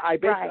 Yeah. Because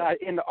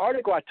in the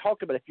article I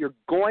talked about, if you're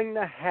going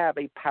to have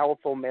a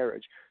powerful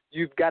marriage,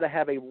 you've got to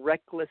have a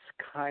reckless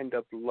kind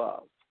of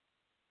love,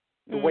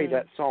 the way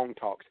that song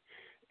talks.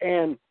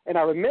 And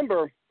I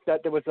remember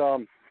that there was a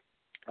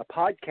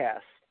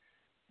podcast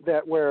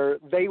where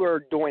they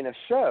were doing a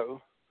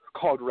show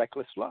called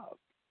Reckless Love.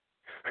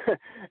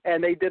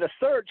 And they did a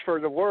search for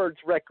the words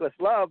Reckless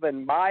Love,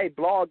 and my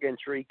blog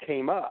entry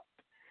came up.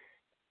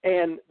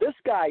 And this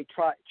guy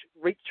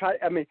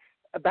I mean,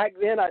 back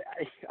then,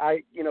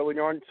 I you know, when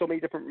you're on so many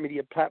different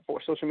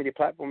social media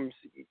platforms,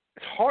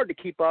 it's hard to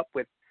keep up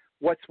with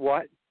what's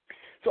what.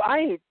 So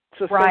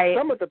so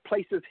some of the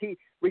places he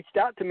reached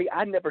out to me,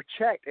 I never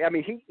checked. I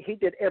mean, he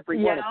did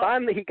every one. And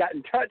finally, he got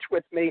in touch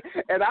with me,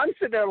 and I'm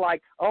sitting there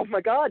like, oh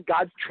my God,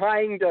 God's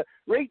trying to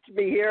reach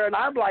me here, and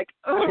I'm like,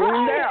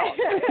 tuned out.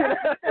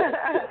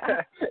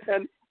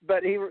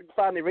 But he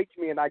finally reached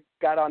me, and I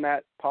got on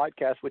that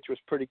podcast, which was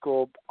pretty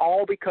cool,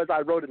 all because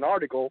I wrote an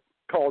article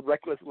called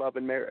Reckless Love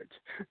and Marriage.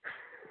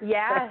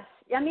 Yes.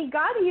 I mean,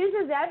 God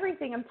uses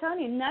everything. I'm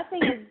telling you,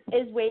 nothing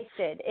is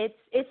wasted.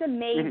 It's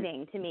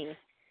amazing to me.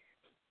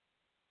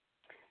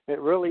 It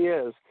really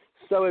is.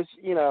 So,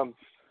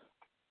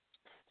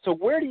 so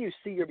where do you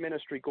see your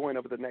ministry going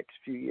over the next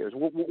few years?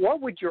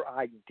 What would your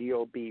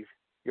ideal be,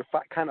 your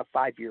kind of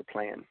 5-year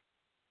plan?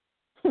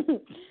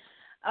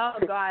 Oh,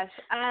 gosh.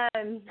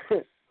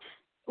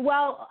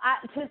 Well,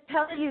 to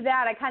tell you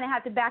that, I kind of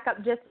have to back up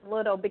just a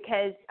little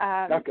because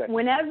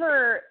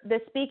whenever the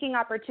speaking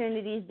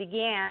opportunities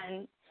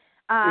began,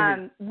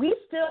 we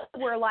still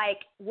were like,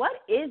 what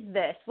is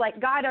this? Like,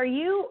 God,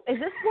 is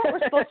this what we're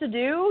supposed to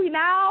do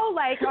now?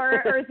 Like,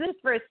 or is this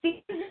for a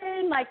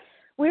season? Like,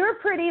 we were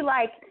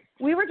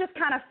we were just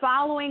kind of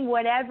following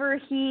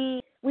whatever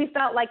we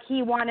felt like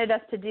he wanted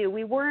us to do.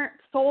 We weren't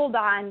sold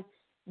on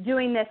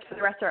doing this for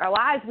the rest of our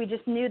lives. We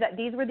just knew that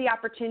these were the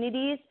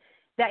opportunities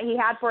that he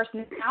had for us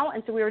now,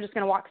 and so we were just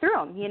going to walk through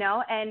them, you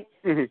know? And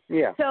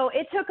so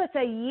it took us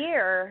a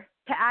year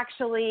to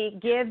actually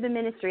give the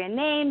ministry a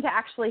name, to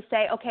actually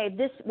say, okay,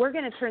 we're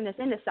going to turn this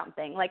into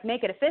something, like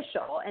make it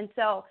official. And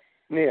so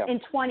in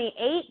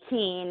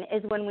 2018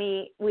 is when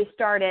we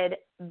started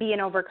Be an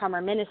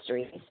Overcomer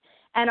Ministries.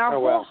 And our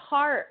whole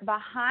heart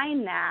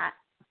behind that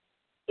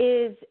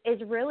is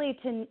really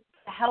to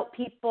help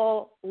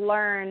people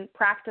learn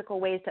practical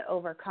ways to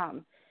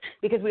overcome,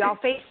 because we all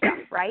face stuff,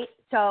 right?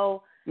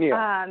 So we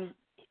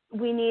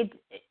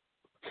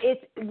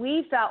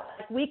felt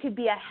like we could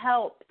be a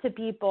help to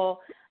people,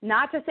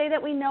 not to say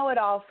that we know it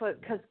all,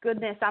 because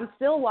goodness, I'm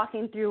still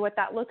walking through what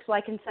that looks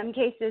like in some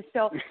cases.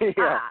 So,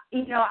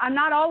 you know, I'm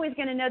not always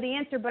going to know the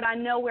answer, but I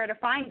know where to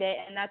find it.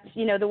 And that's,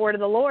 you know, the word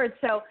of the Lord.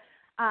 So,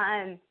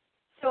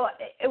 so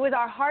it was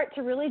our heart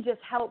to really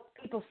just help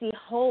people see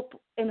hope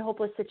in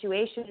hopeless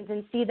situations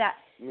and see that,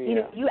 you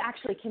know, you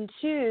actually can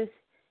choose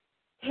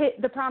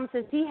the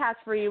promises he has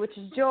for you, which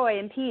is joy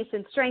and peace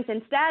and strength,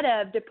 instead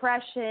of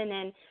depression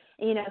and,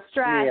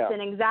 stress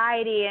and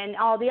anxiety and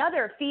all the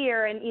other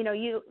fear and,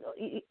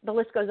 the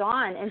list goes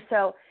on. And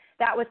so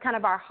that was kind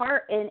of our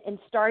heart in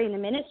starting the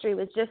ministry,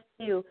 was just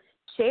to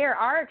share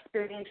our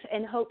experience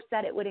in hopes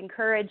that it would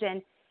encourage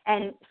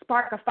and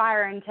spark a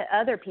fire into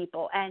other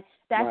people. And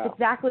that's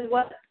exactly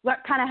what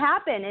kind of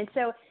happened. And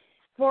so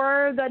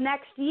for the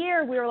next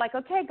year, we were like,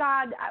 okay,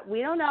 God,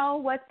 we don't know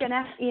what's going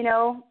to,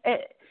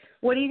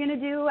 what are you going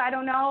to do? I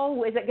don't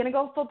know. Is it going to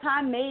go full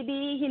time?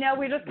 Maybe,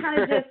 we're just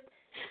kind of just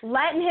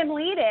letting him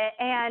lead it.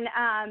 And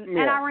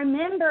I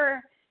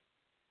remember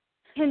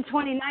in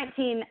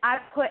 2019, I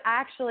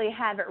actually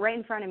have it right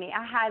in front of me.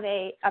 I have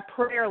a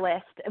prayer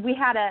list. We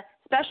had a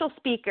special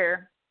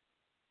speaker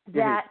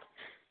that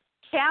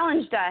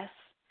challenged us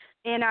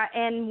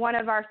in one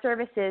of our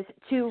services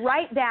to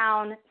write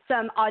down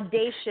some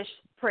audacious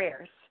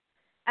prayers.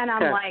 And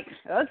I'm like,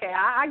 okay,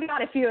 I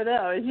got a few of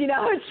those,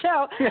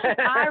 So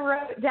I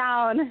wrote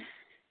down,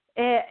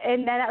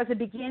 and then that was the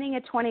beginning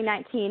of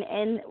 2019.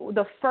 And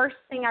the first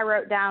thing I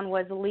wrote down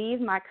was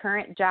leave my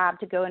current job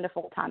to go into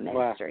full-time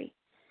ministry.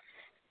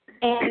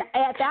 And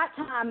at that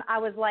time, I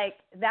was like,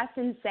 that's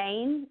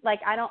insane. Like,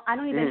 I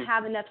don't even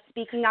have enough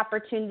speaking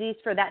opportunities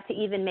for that to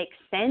even make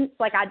sense.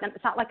 Like,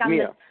 it's not like I'm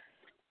this,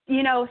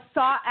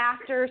 sought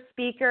after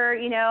speaker.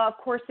 Of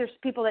course, there's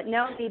people that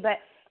know me, but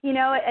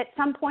at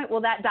some point,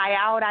 will that die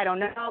out? I don't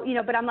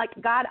know, but I'm like,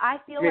 God, I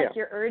feel like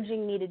you're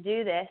urging me to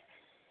do this.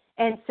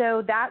 And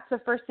so that's the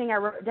first thing I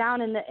wrote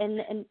down.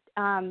 And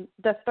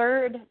the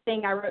third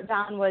thing I wrote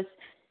down was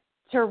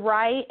to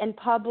write and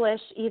publish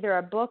either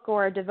a book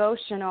or a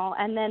devotional.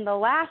 And then the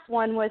last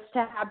one was to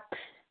have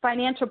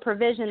financial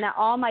provision, that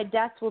all my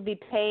debts will be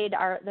paid,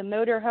 the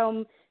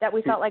motorhome that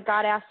we felt like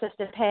God asked us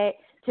to pay,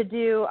 to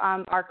do,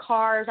 our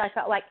cars. I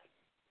felt like,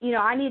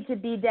 I need to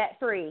be debt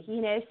free,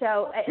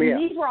 so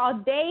these were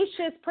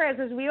audacious prayers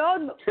because we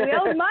owed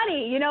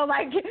money,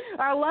 like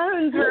our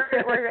loans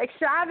were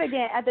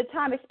extravagant at the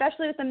time,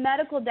 especially with the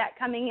medical debt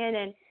coming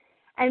in.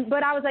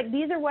 But I was like,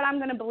 these are what I'm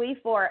going to believe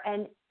for.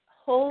 And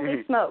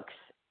holy smokes,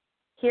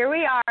 here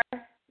we are,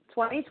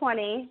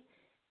 2020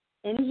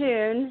 in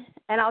June.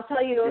 And I'll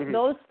tell you,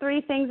 those three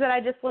things that I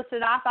just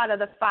listed off out of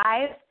the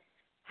 5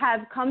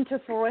 have come to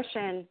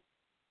fruition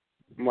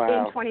in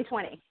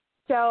 2020.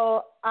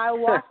 So I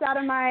walked out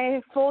of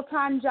my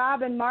full-time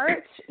job in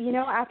March,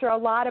 after a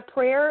lot of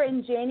prayer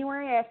in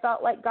January. I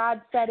felt like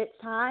God said it's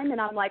time,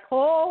 and I'm like,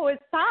 oh,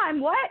 it's time.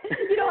 What?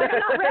 I'm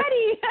not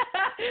ready.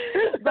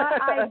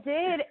 But I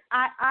did.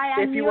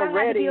 I knew I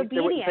had to be obedient. If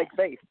you were ready, it would take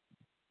faith.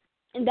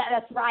 And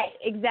that's right,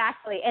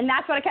 exactly. And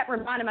that's what I kept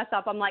reminding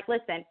myself. I'm like,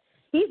 listen,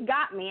 he's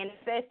got me, and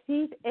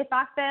if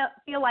I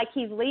feel like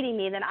he's leading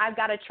me, then I've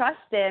got to trust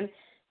him.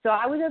 So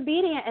I was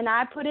obedient, and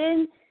I put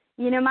in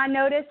my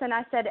notice, and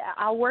I said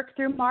I'll work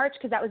through March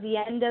because that was the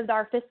end of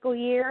our fiscal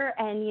year,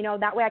 and,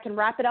 that way I can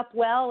wrap it up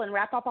well and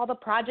wrap up all the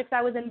projects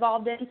I was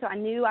involved in, so I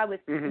knew I was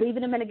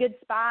leaving them in a good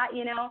spot,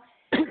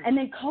 And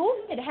then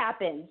COVID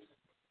happened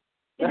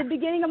in the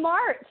beginning of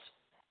March,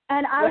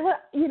 and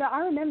I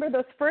remember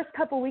those first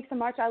couple weeks of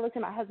March, I looked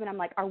at my husband, I'm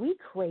like, are we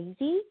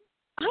crazy?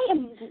 I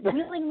am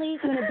willingly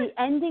going to be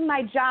ending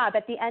my job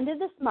at the end of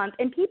this month,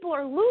 and people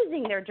are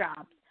losing their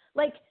jobs.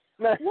 Like,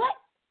 what?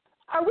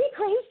 Are we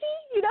crazy?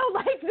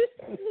 This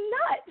is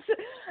nuts.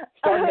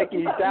 Start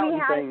making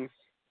doubting things.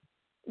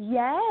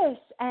 Yes,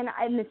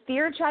 and the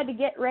fear tried to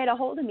get right a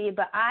hold of me,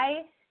 but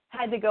I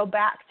had to go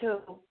back to,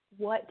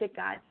 what did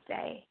God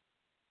say?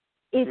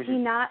 Is he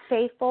not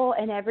faithful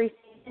in every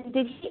season?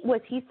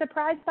 Was he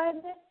surprised by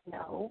this?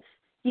 No.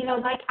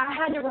 I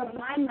had to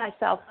remind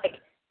myself,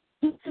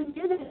 he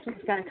knew that this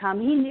was going to come.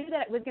 He knew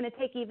that it was going to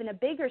take even a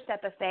bigger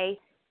step of faith,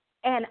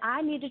 and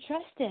I need to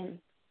trust him.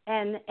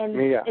 And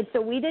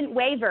so we didn't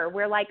waver.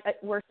 We're like,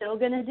 we're still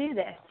going to do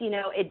this.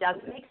 It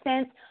doesn't make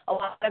sense. A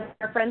lot of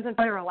our friends and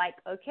family were like,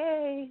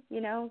 okay,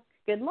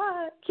 good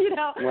luck.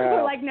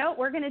 We're like, no,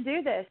 we're going to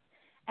do this.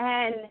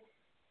 And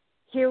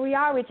here we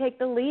are. We take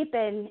the leap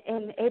in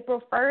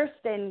April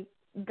 1st, and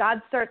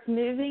God starts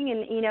moving.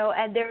 And,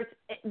 and there's,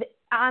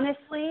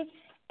 honestly,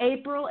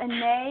 April and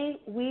May,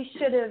 we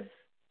should have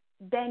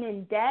been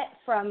in debt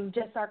from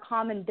just our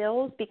common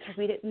bills because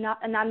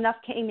not enough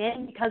came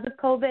in because of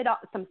COVID.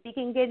 Some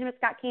speaking engagements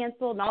got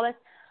canceled and all this.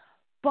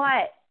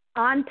 But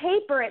on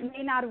paper, it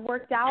may not have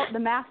worked out. The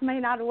math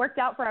may not have worked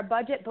out for our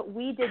budget, but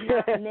we did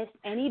not miss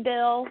any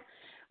bill.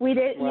 We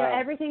didn't,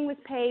 everything was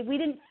paid. We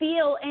didn't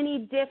feel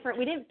any different.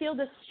 We didn't feel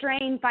the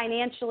strain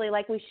financially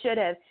like we should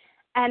have.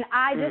 And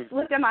I just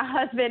looked at my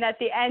husband at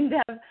the end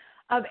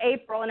of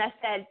April, and I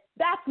said,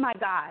 that's my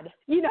God.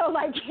 We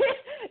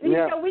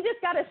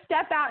just got to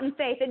step out in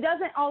faith. It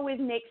doesn't always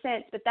make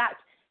sense, but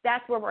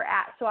that's where we're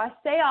at. So I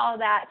say all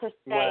that to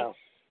say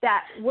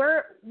that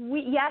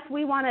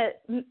we want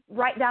to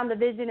write down the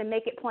vision and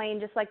make it plain,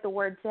 just like the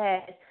word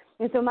says.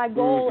 And so my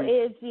goal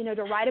is,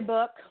 to write a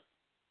book.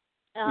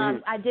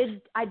 I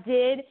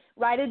did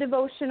write a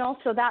devotional,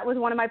 so that was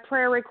one of my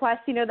prayer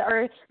requests, the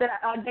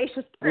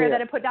audacious prayer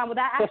that I put down. Well,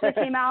 that actually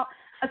came out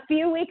a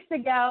few weeks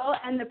ago,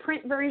 and the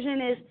print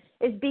version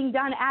is being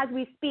done as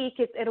we speak.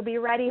 It'll be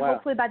ready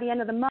hopefully by the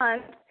end of the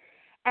month.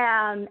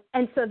 And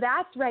so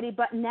that's ready.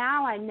 But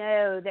now I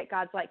know that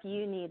God's like,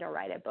 you need to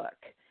write a book.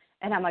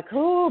 And I'm like,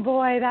 oh,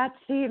 boy, that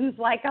seems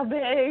like a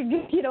big,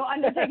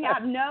 undertaking. I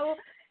have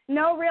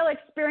no real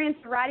experience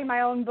writing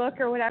my own book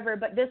or whatever,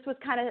 but this was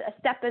kind of a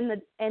step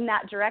in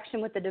that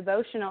direction with the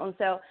devotional. And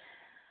so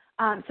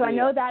I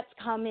know that's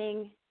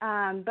coming.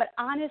 But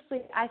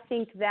honestly, I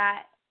think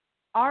that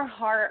our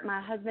heart,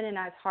 my husband and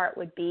I's heart,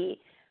 would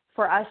be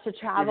for us to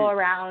travel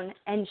around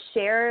and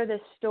share the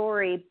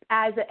story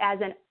as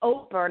an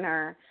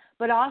opener,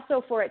 but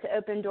also for it to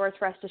open doors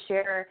for us to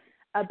share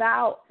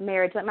about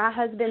marriage. Like, my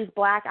husband's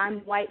Black, I'm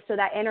white, so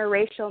that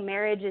interracial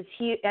marriage is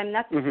huge, and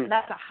that's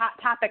a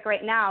hot topic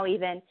right now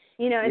even,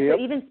 and so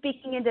even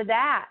speaking into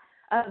that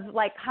of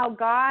like how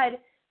God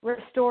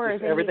restores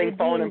just everything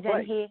falling in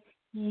place.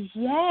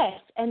 Yes,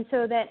 and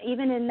so that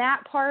even in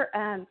that part,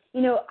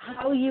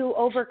 how you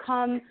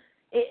overcome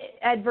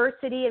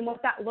adversity and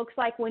what that looks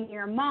like when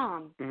you're a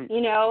mom,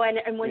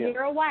 and when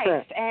you're a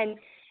wife, and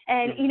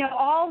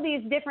all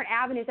these different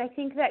avenues. I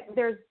think that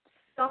there's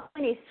so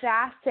many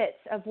facets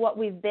of what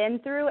we've been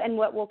through and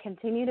what we'll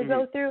continue to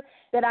go through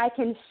that I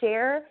can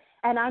share,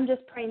 and I'm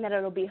just praying that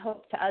it'll be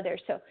hope to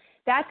others. So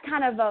that's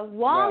kind of a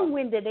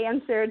long-winded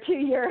answer to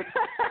your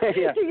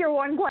to your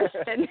one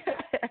question.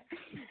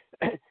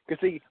 Because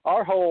see,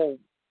 our whole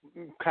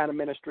kind of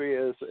ministry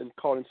is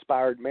called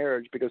Inspired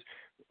Marriage, because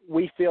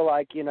we feel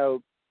like,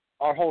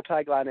 our whole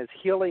tagline is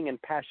healing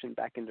and passion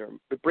back into,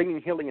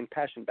 bringing healing and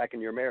passion back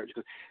into your marriage.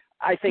 Because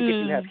I think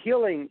if you have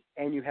healing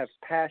and you have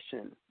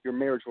passion, your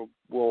marriage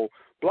will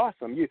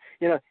blossom.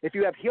 If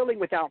you have healing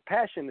without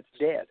passion, it's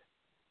dead.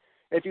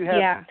 If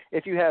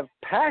you have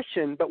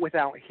passion but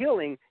without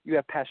healing, you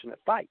have passionate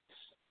fights.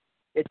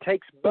 It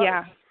takes both.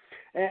 Yeah.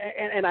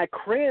 And I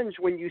cringe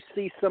when you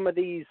see some of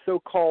these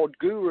so-called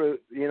guru,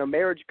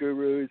 marriage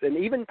gurus, and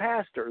even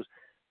pastors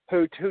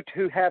who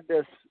have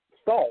this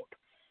thought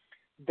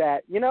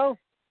that,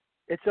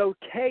 it's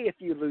okay if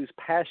you lose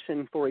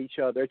passion for each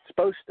other. It's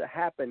supposed to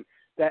happen,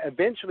 that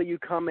eventually you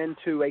come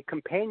into a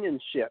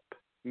companionship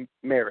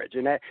marriage,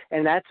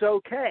 and that's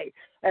okay.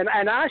 And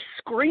I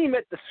scream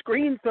at the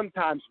screen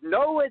sometimes,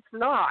 no, it's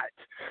not.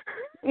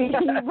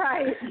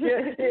 Right.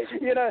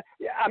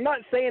 I'm not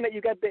saying that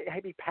you got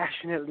to be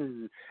passionate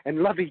and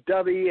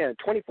lovey-dovey and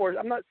 24.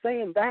 I'm not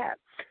saying that.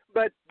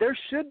 But there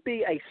should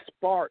be a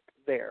spark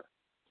there.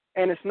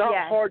 And it's not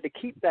hard to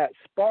keep that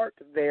spark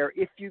there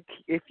if you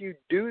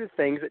do the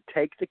things it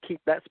takes to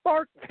keep that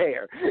spark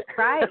there.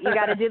 Right. You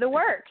got to do the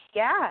work.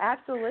 Yeah,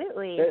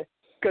 absolutely.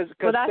 Because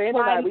Sandy and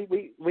I,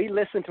 we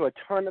listen to a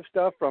ton of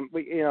stuff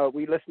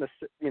we listen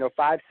to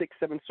 5, 6,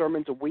 7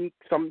 sermons a week,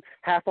 some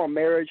half on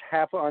marriage,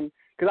 half on,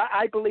 because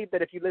I believe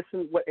that if you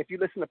listen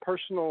to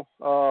personal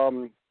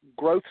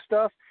growth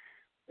stuff,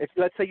 if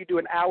let's say you do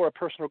an hour of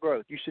personal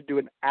growth, you should do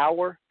an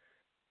hour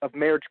of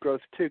marriage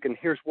growth too. And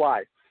here's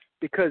why: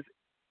 because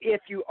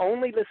if you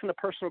only listen to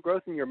personal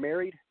growth and you're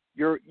married,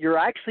 you're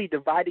actually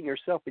dividing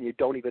yourself and you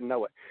don't even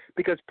know it.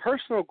 Because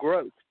personal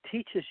growth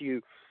teaches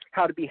you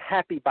how to be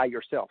happy by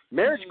yourself.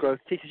 Marriage growth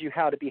teaches you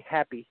how to be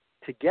happy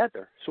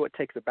together. So it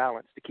takes a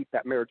balance to keep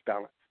that marriage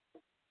balance.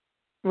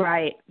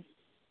 Right.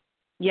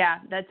 Yeah,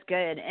 that's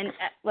good. And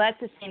that's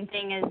the same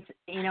thing as,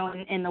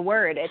 in the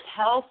Word. It's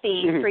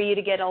healthy for you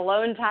to get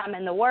alone time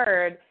in the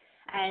Word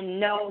and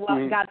know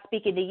what God's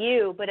speaking to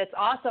you, but it's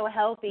also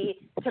healthy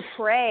to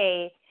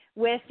pray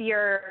with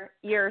your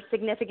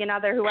significant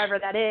other, whoever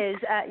that is,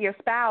 your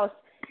spouse,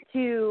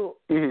 to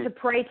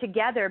pray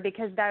together,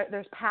 because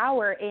there's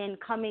power in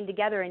coming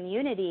together in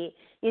unity.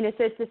 So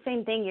it's the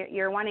same thing.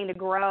 You're wanting to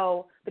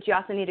grow, but you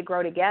also need to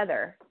grow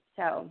together.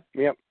 So.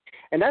 Yep.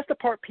 And that's the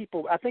part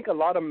people, I think a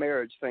lot of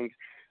marriage things,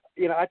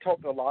 I talk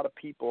to a lot of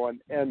people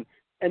and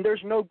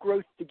there's no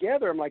growth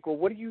together. I'm like, well,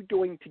 what are you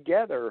doing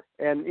together?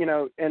 And,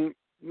 and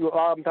a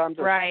lot of times,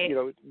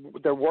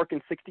 they're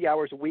working 60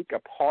 hours a week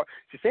apart.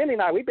 So Sandy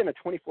and I, we've been a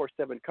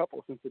 24/7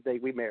 couple since the day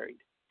we married.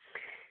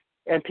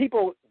 And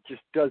people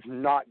just does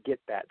not get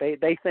that.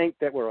 They think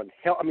that we're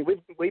unhealthy. I mean,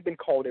 we've been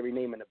called every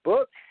name in the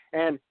book,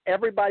 and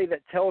everybody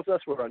that tells us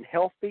we're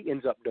unhealthy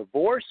ends up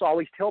divorced. So I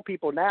always tell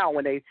people now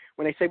when they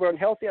say we're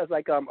unhealthy, I was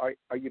like,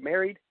 are you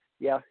married?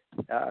 Yeah,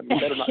 you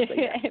better not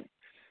say that.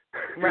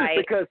 Right.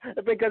 because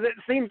it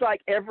seems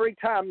like every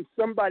time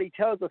somebody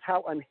tells us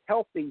how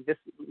unhealthy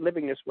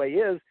living this way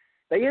is,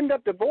 they end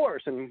up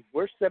divorced. And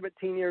we're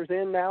 17 years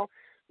in now.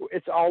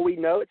 It's all we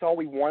know. It's all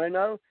we want to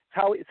know.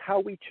 It's how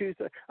we choose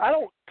to. I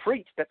don't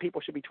preach that people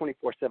should be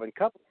 24/7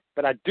 couples,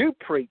 but I do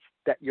preach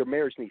that your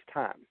marriage needs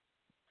time.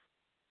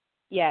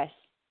 Yes.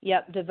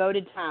 Yep.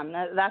 Devoted time.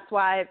 That's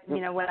why,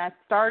 when I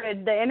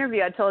started the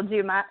interview, I told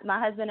you my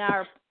husband and I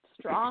are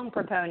strong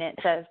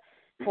proponents of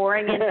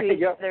pouring into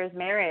each other's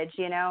marriage,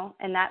 and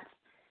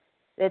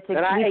it's and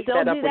I ate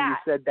that up when you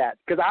said that,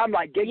 because I'm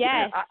like,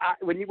 yes.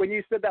 when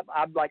you said that,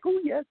 I'm like, oh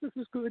yes, this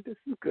is good. This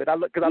is good.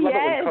 Because I love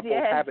it when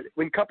couples have it,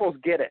 when couples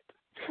get it.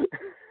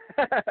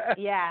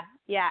 Yeah,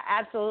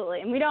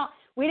 absolutely. And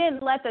we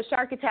didn't let the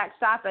shark attack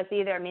stop us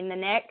either. I mean, the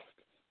next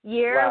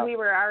year, Wow. we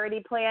were already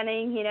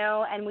planning,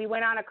 and we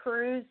went on a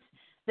cruise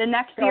the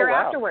next year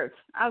wow. afterwards.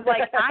 I was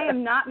like, I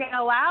am not going to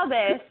allow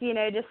this,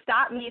 to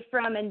stop me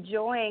from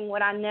enjoying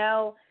what I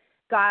know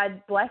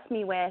God blessed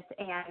me with,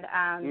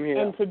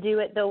 and to do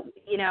it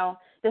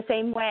the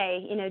same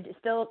way, to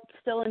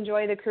still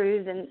enjoy the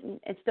cruise and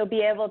still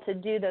be able to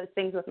do those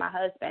things with my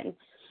husband.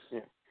 Yeah.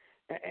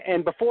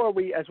 And before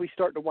as we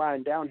start to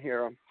wind down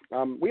here,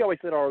 we always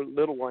let our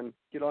little one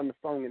get on the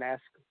phone and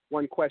ask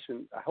one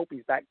question. I hope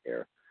he's back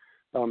there.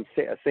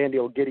 Sandy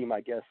will get him,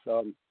 I guess.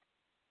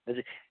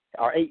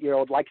 Our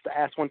 8-year-old likes to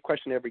ask one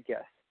question to every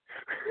guest.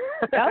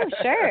 Oh,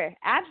 sure.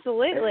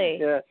 Absolutely.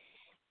 Yeah.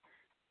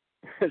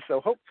 So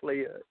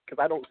hopefully, because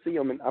I don't see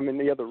him, I'm in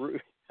the other room.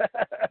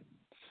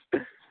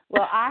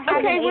 Well, I have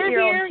an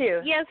 8-year-old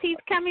too. Yes, he's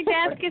coming to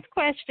ask his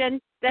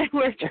question. That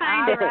we're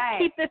trying to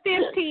keep the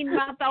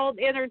 15-month-old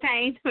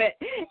entertained. But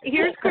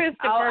here's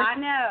Christopher. Oh, I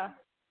know.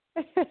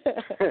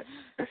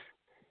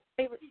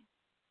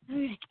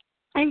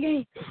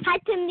 Okay. Hi,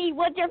 Tiffany.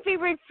 What's your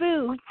favorite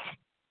food?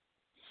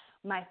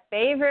 My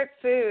favorite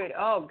food?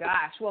 Oh,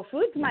 gosh. Well,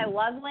 food's my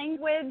love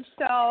language,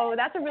 so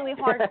that's a really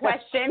hard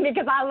question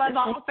because I love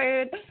all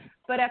food.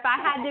 But if I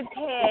had to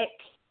pick,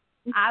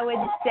 I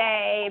would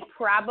say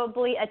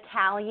probably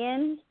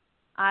Italian.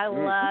 I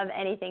love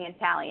anything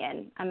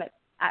Italian.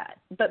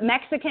 But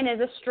Mexican is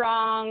a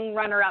strong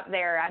runner-up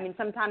there. I mean,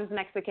 sometimes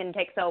Mexican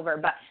takes over,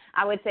 but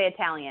I would say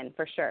Italian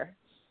for sure.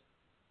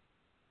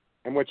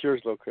 And what's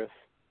yours, little Chris?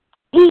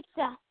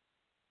 Pizza.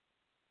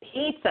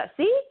 Pizza.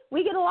 See?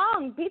 We get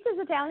along. Pizza's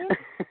Italian.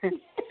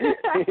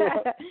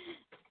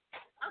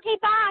 Okay,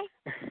 bye.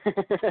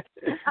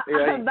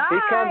 Bye. He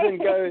comes and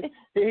goes.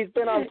 He's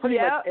been on pretty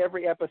much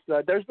every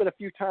episode. There's been a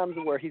few times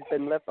where he's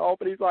been left off,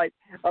 but he's like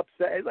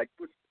upset. He's like,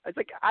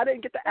 I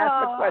didn't get to ask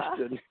the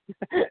question.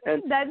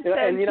 And, that's so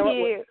and you know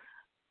cute.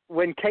 What?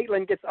 When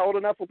Caitlin gets old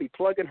enough, we'll be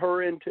plugging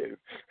her in too.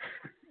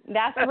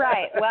 That's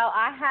right. Well,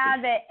 I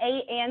have an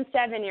 8 and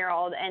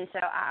 7-year-old, and so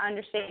I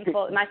understand.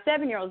 My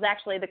 7-year-old is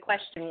actually the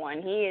question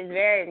one. He is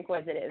very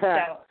inquisitive,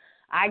 so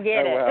I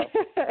get it.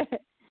 Wow.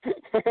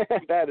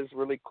 That is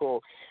really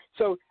cool.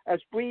 So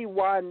as we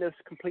wind this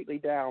completely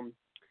down,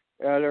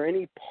 are there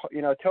any,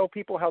 tell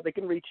people how they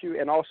can reach you,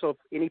 and also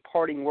any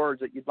parting words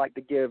that you'd like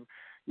to give,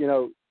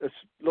 this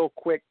little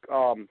quick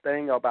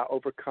thing about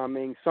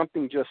overcoming,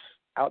 something just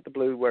out the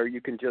blue where you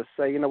can just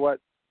say, you know what,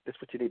 this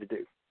is what you need to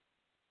do.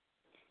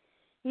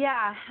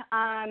 Yeah.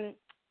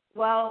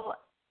 Well,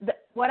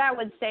 what I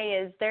would say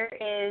is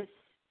there's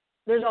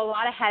a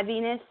lot of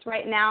heaviness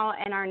right now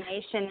in our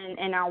nation and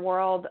in our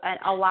world, and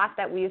a lot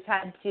that we've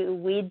had to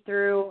weed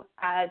through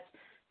as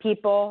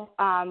people,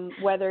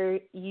 whether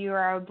you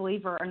are a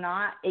believer or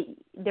not.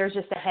 There's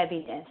just a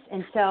heaviness.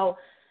 And so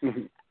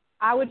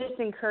I would just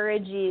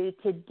encourage you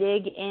to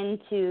dig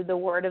into the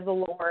word of the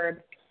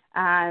Lord.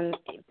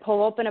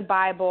 Pull open a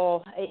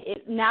Bible.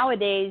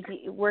 Nowadays,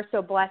 we're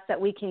so blessed that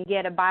we can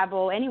get a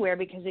Bible anywhere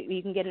because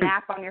you can get an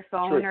app on your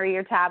phone or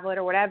your tablet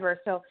or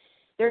whatever. So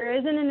there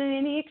isn't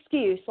any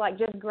excuse. Like,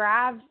 just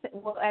grab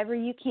whatever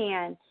you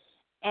can.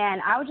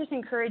 And I would just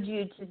encourage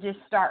you to just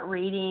start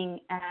reading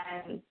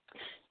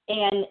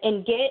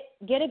and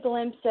get a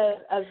glimpse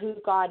of who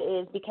God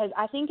is, because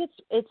I think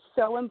it's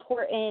so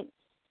important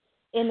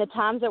in the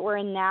times that we're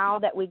in now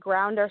that we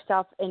ground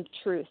ourselves in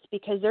truth,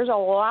 because there's a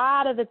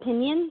lot of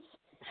opinions,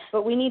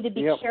 but we need to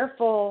be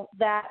careful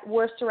that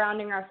we're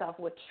surrounding ourselves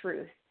with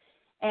truth.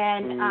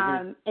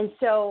 And and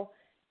so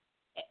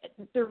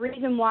the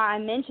reason why I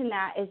mention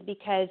that is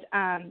because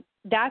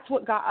that's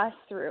what got us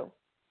through.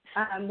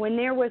 When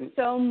there was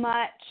so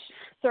much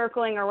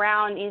circling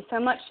around, so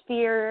much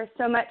fear,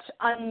 so much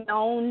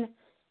unknown,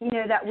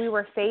 that we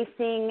were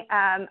facing,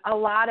 a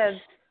lot of,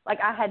 like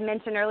I had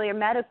mentioned earlier,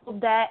 medical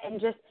debt and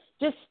just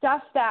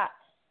stuff that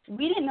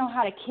we didn't know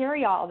how to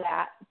carry all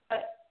that.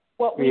 But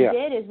what we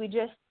did is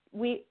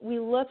we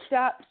looked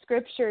up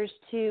scriptures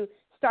to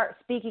start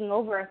speaking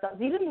over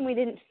ourselves, even when we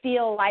didn't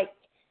feel like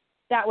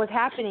that was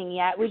happening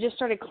yet. We just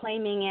started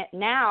claiming it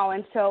now.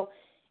 And so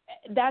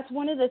that's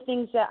one of the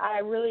things that I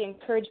really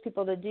encourage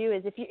people to do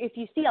is if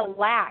you see a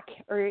lack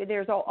or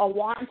there's a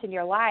want in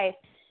your life,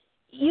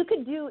 you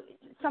could do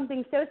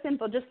something so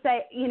simple. Just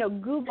say,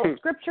 Google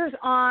scriptures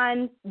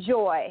on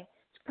joy,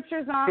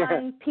 scriptures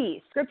on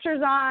peace,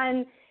 scriptures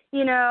on,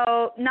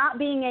 not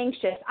being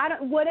anxious.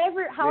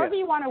 However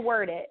you want to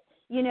word it,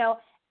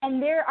 and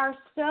there are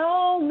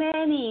so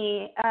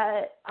many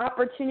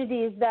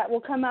opportunities that will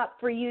come up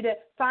for you to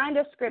find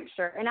a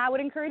scripture. And I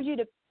would encourage you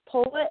to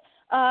pull it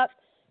up,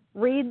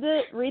 read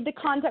the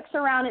context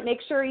around it, make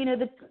sure,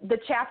 the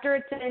chapter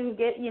it's in,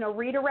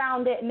 read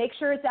around it, and make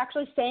sure it's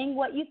actually saying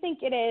what you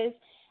think it is.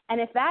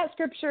 And if that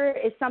scripture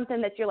is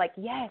something that you're like,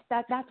 yes,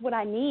 that's what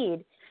I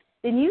need,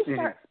 then you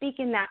start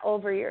speaking that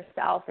over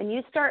yourself, and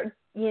you start,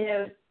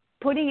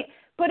 put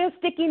a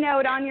sticky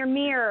note on your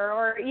mirror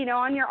or,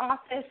 on your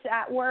office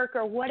at work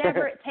or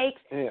whatever it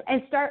takes,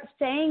 and start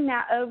saying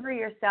that over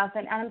yourself.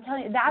 And I'm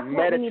telling you, that's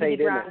what we need to be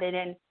grounded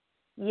in.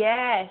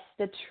 Yes,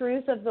 the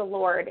truth of the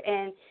Lord.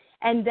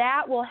 And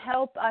that will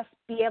help us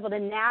be able to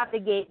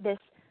navigate this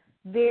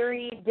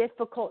very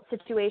difficult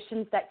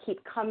situations that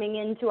keep coming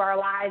into our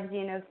lives,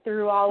 you know,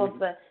 through all of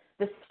the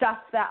stuff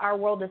that our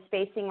world is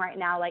facing right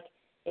now. Like,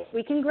 if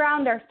we can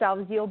ground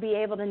ourselves, you'll be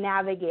able to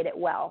navigate it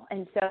well.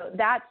 And so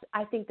that's,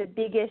 I think, the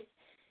biggest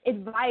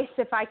advice,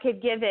 if I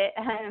could give it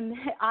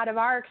out of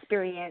our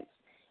experience,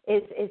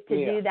 is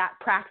to do that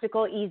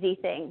practical, easy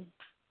thing.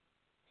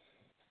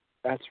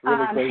 That's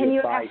really great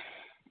advice.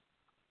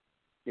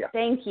 Yeah.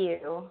 Thank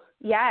you.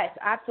 Yes,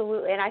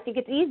 absolutely. And I think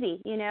it's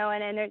easy, you know,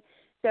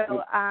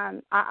 so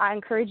I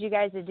encourage you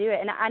guys to do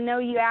it. And I know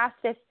you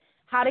asked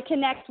how to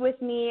connect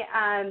with me.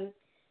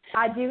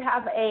 I do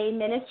have a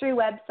ministry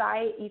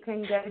website you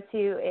can go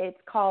to. It's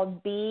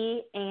called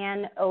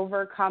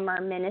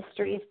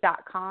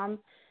beanovercomerministries.com.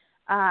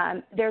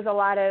 There's a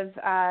lot of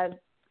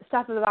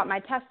stuff about my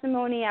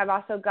testimony. I've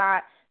also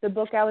got the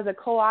book I was a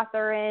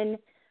co-author in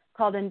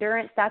called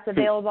Endurance. That's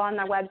available on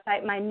my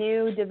website. My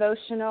new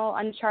devotional,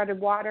 Uncharted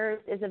Waters,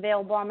 is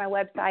available on my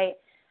website.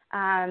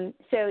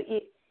 So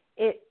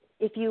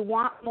if you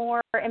want more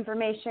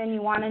information,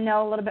 you want to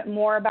know a little bit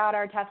more about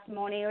our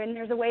testimony, and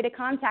there's a way to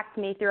contact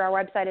me through our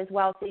website as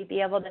well, so you'd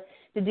be able to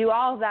do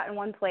all of that in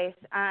one place.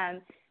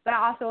 But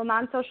I also am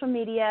on social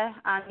media.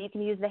 You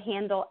can use the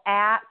handle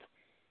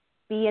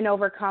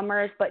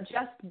 @BeAnOvercomers, but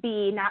just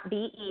B, not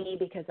B-E,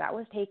 because that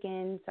was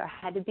taken, so I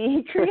had to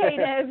be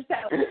creative. So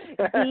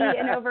Be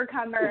an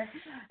Overcomer.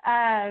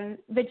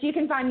 But you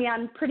can find me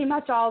on pretty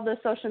much all the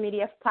social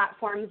media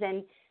platforms,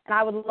 and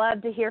I would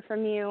love to hear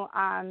from you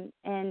and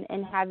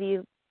have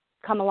you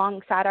come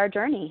alongside our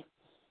journey.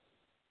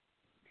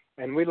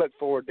 And we look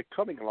forward to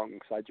coming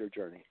alongside your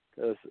journey,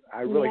 because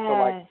I really feel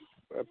like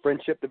a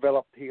friendship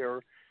developed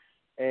here.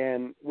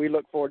 And we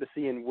look forward to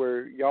seeing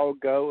where y'all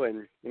go.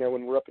 And, you know,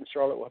 when we're up in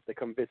Charlotte, we'll have to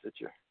come visit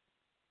you.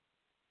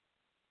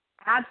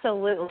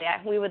 Absolutely.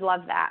 We would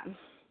love that.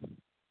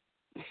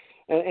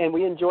 And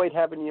we enjoyed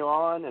having you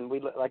on. And,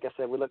 like I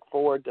said, we look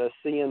forward to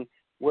seeing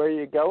where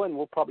you go. And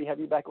we'll probably have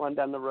you back on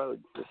down the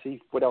road to see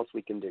what else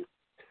we can do.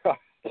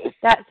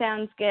 That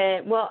sounds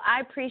good. Well, I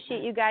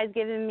appreciate you guys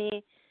giving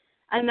me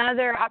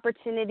another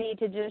opportunity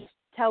to just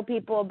tell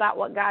people about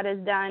what God has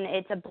done.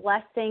 It's a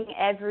blessing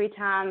every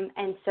time,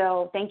 and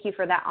so thank you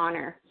for that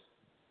honor.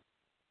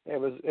 It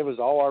was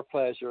all our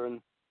pleasure,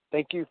 and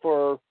thank you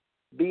for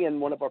being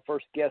one of our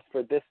first guests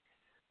for this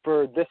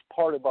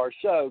part of our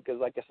show,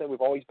 because like I said,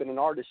 we've always been an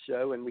artist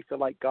show, and we feel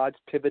like God's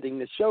pivoting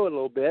the show a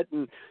little bit,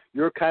 and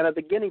you're kind of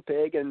the guinea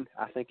pig, and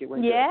I think it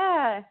went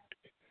good.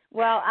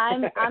 Well,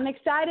 I'm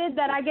excited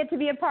that I get to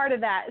be a part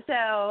of that,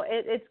 so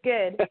it's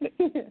good.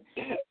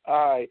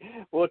 All right.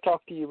 We'll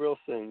talk to you real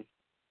soon.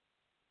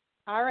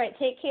 All right.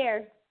 Take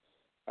care.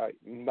 All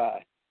right.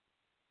 Bye.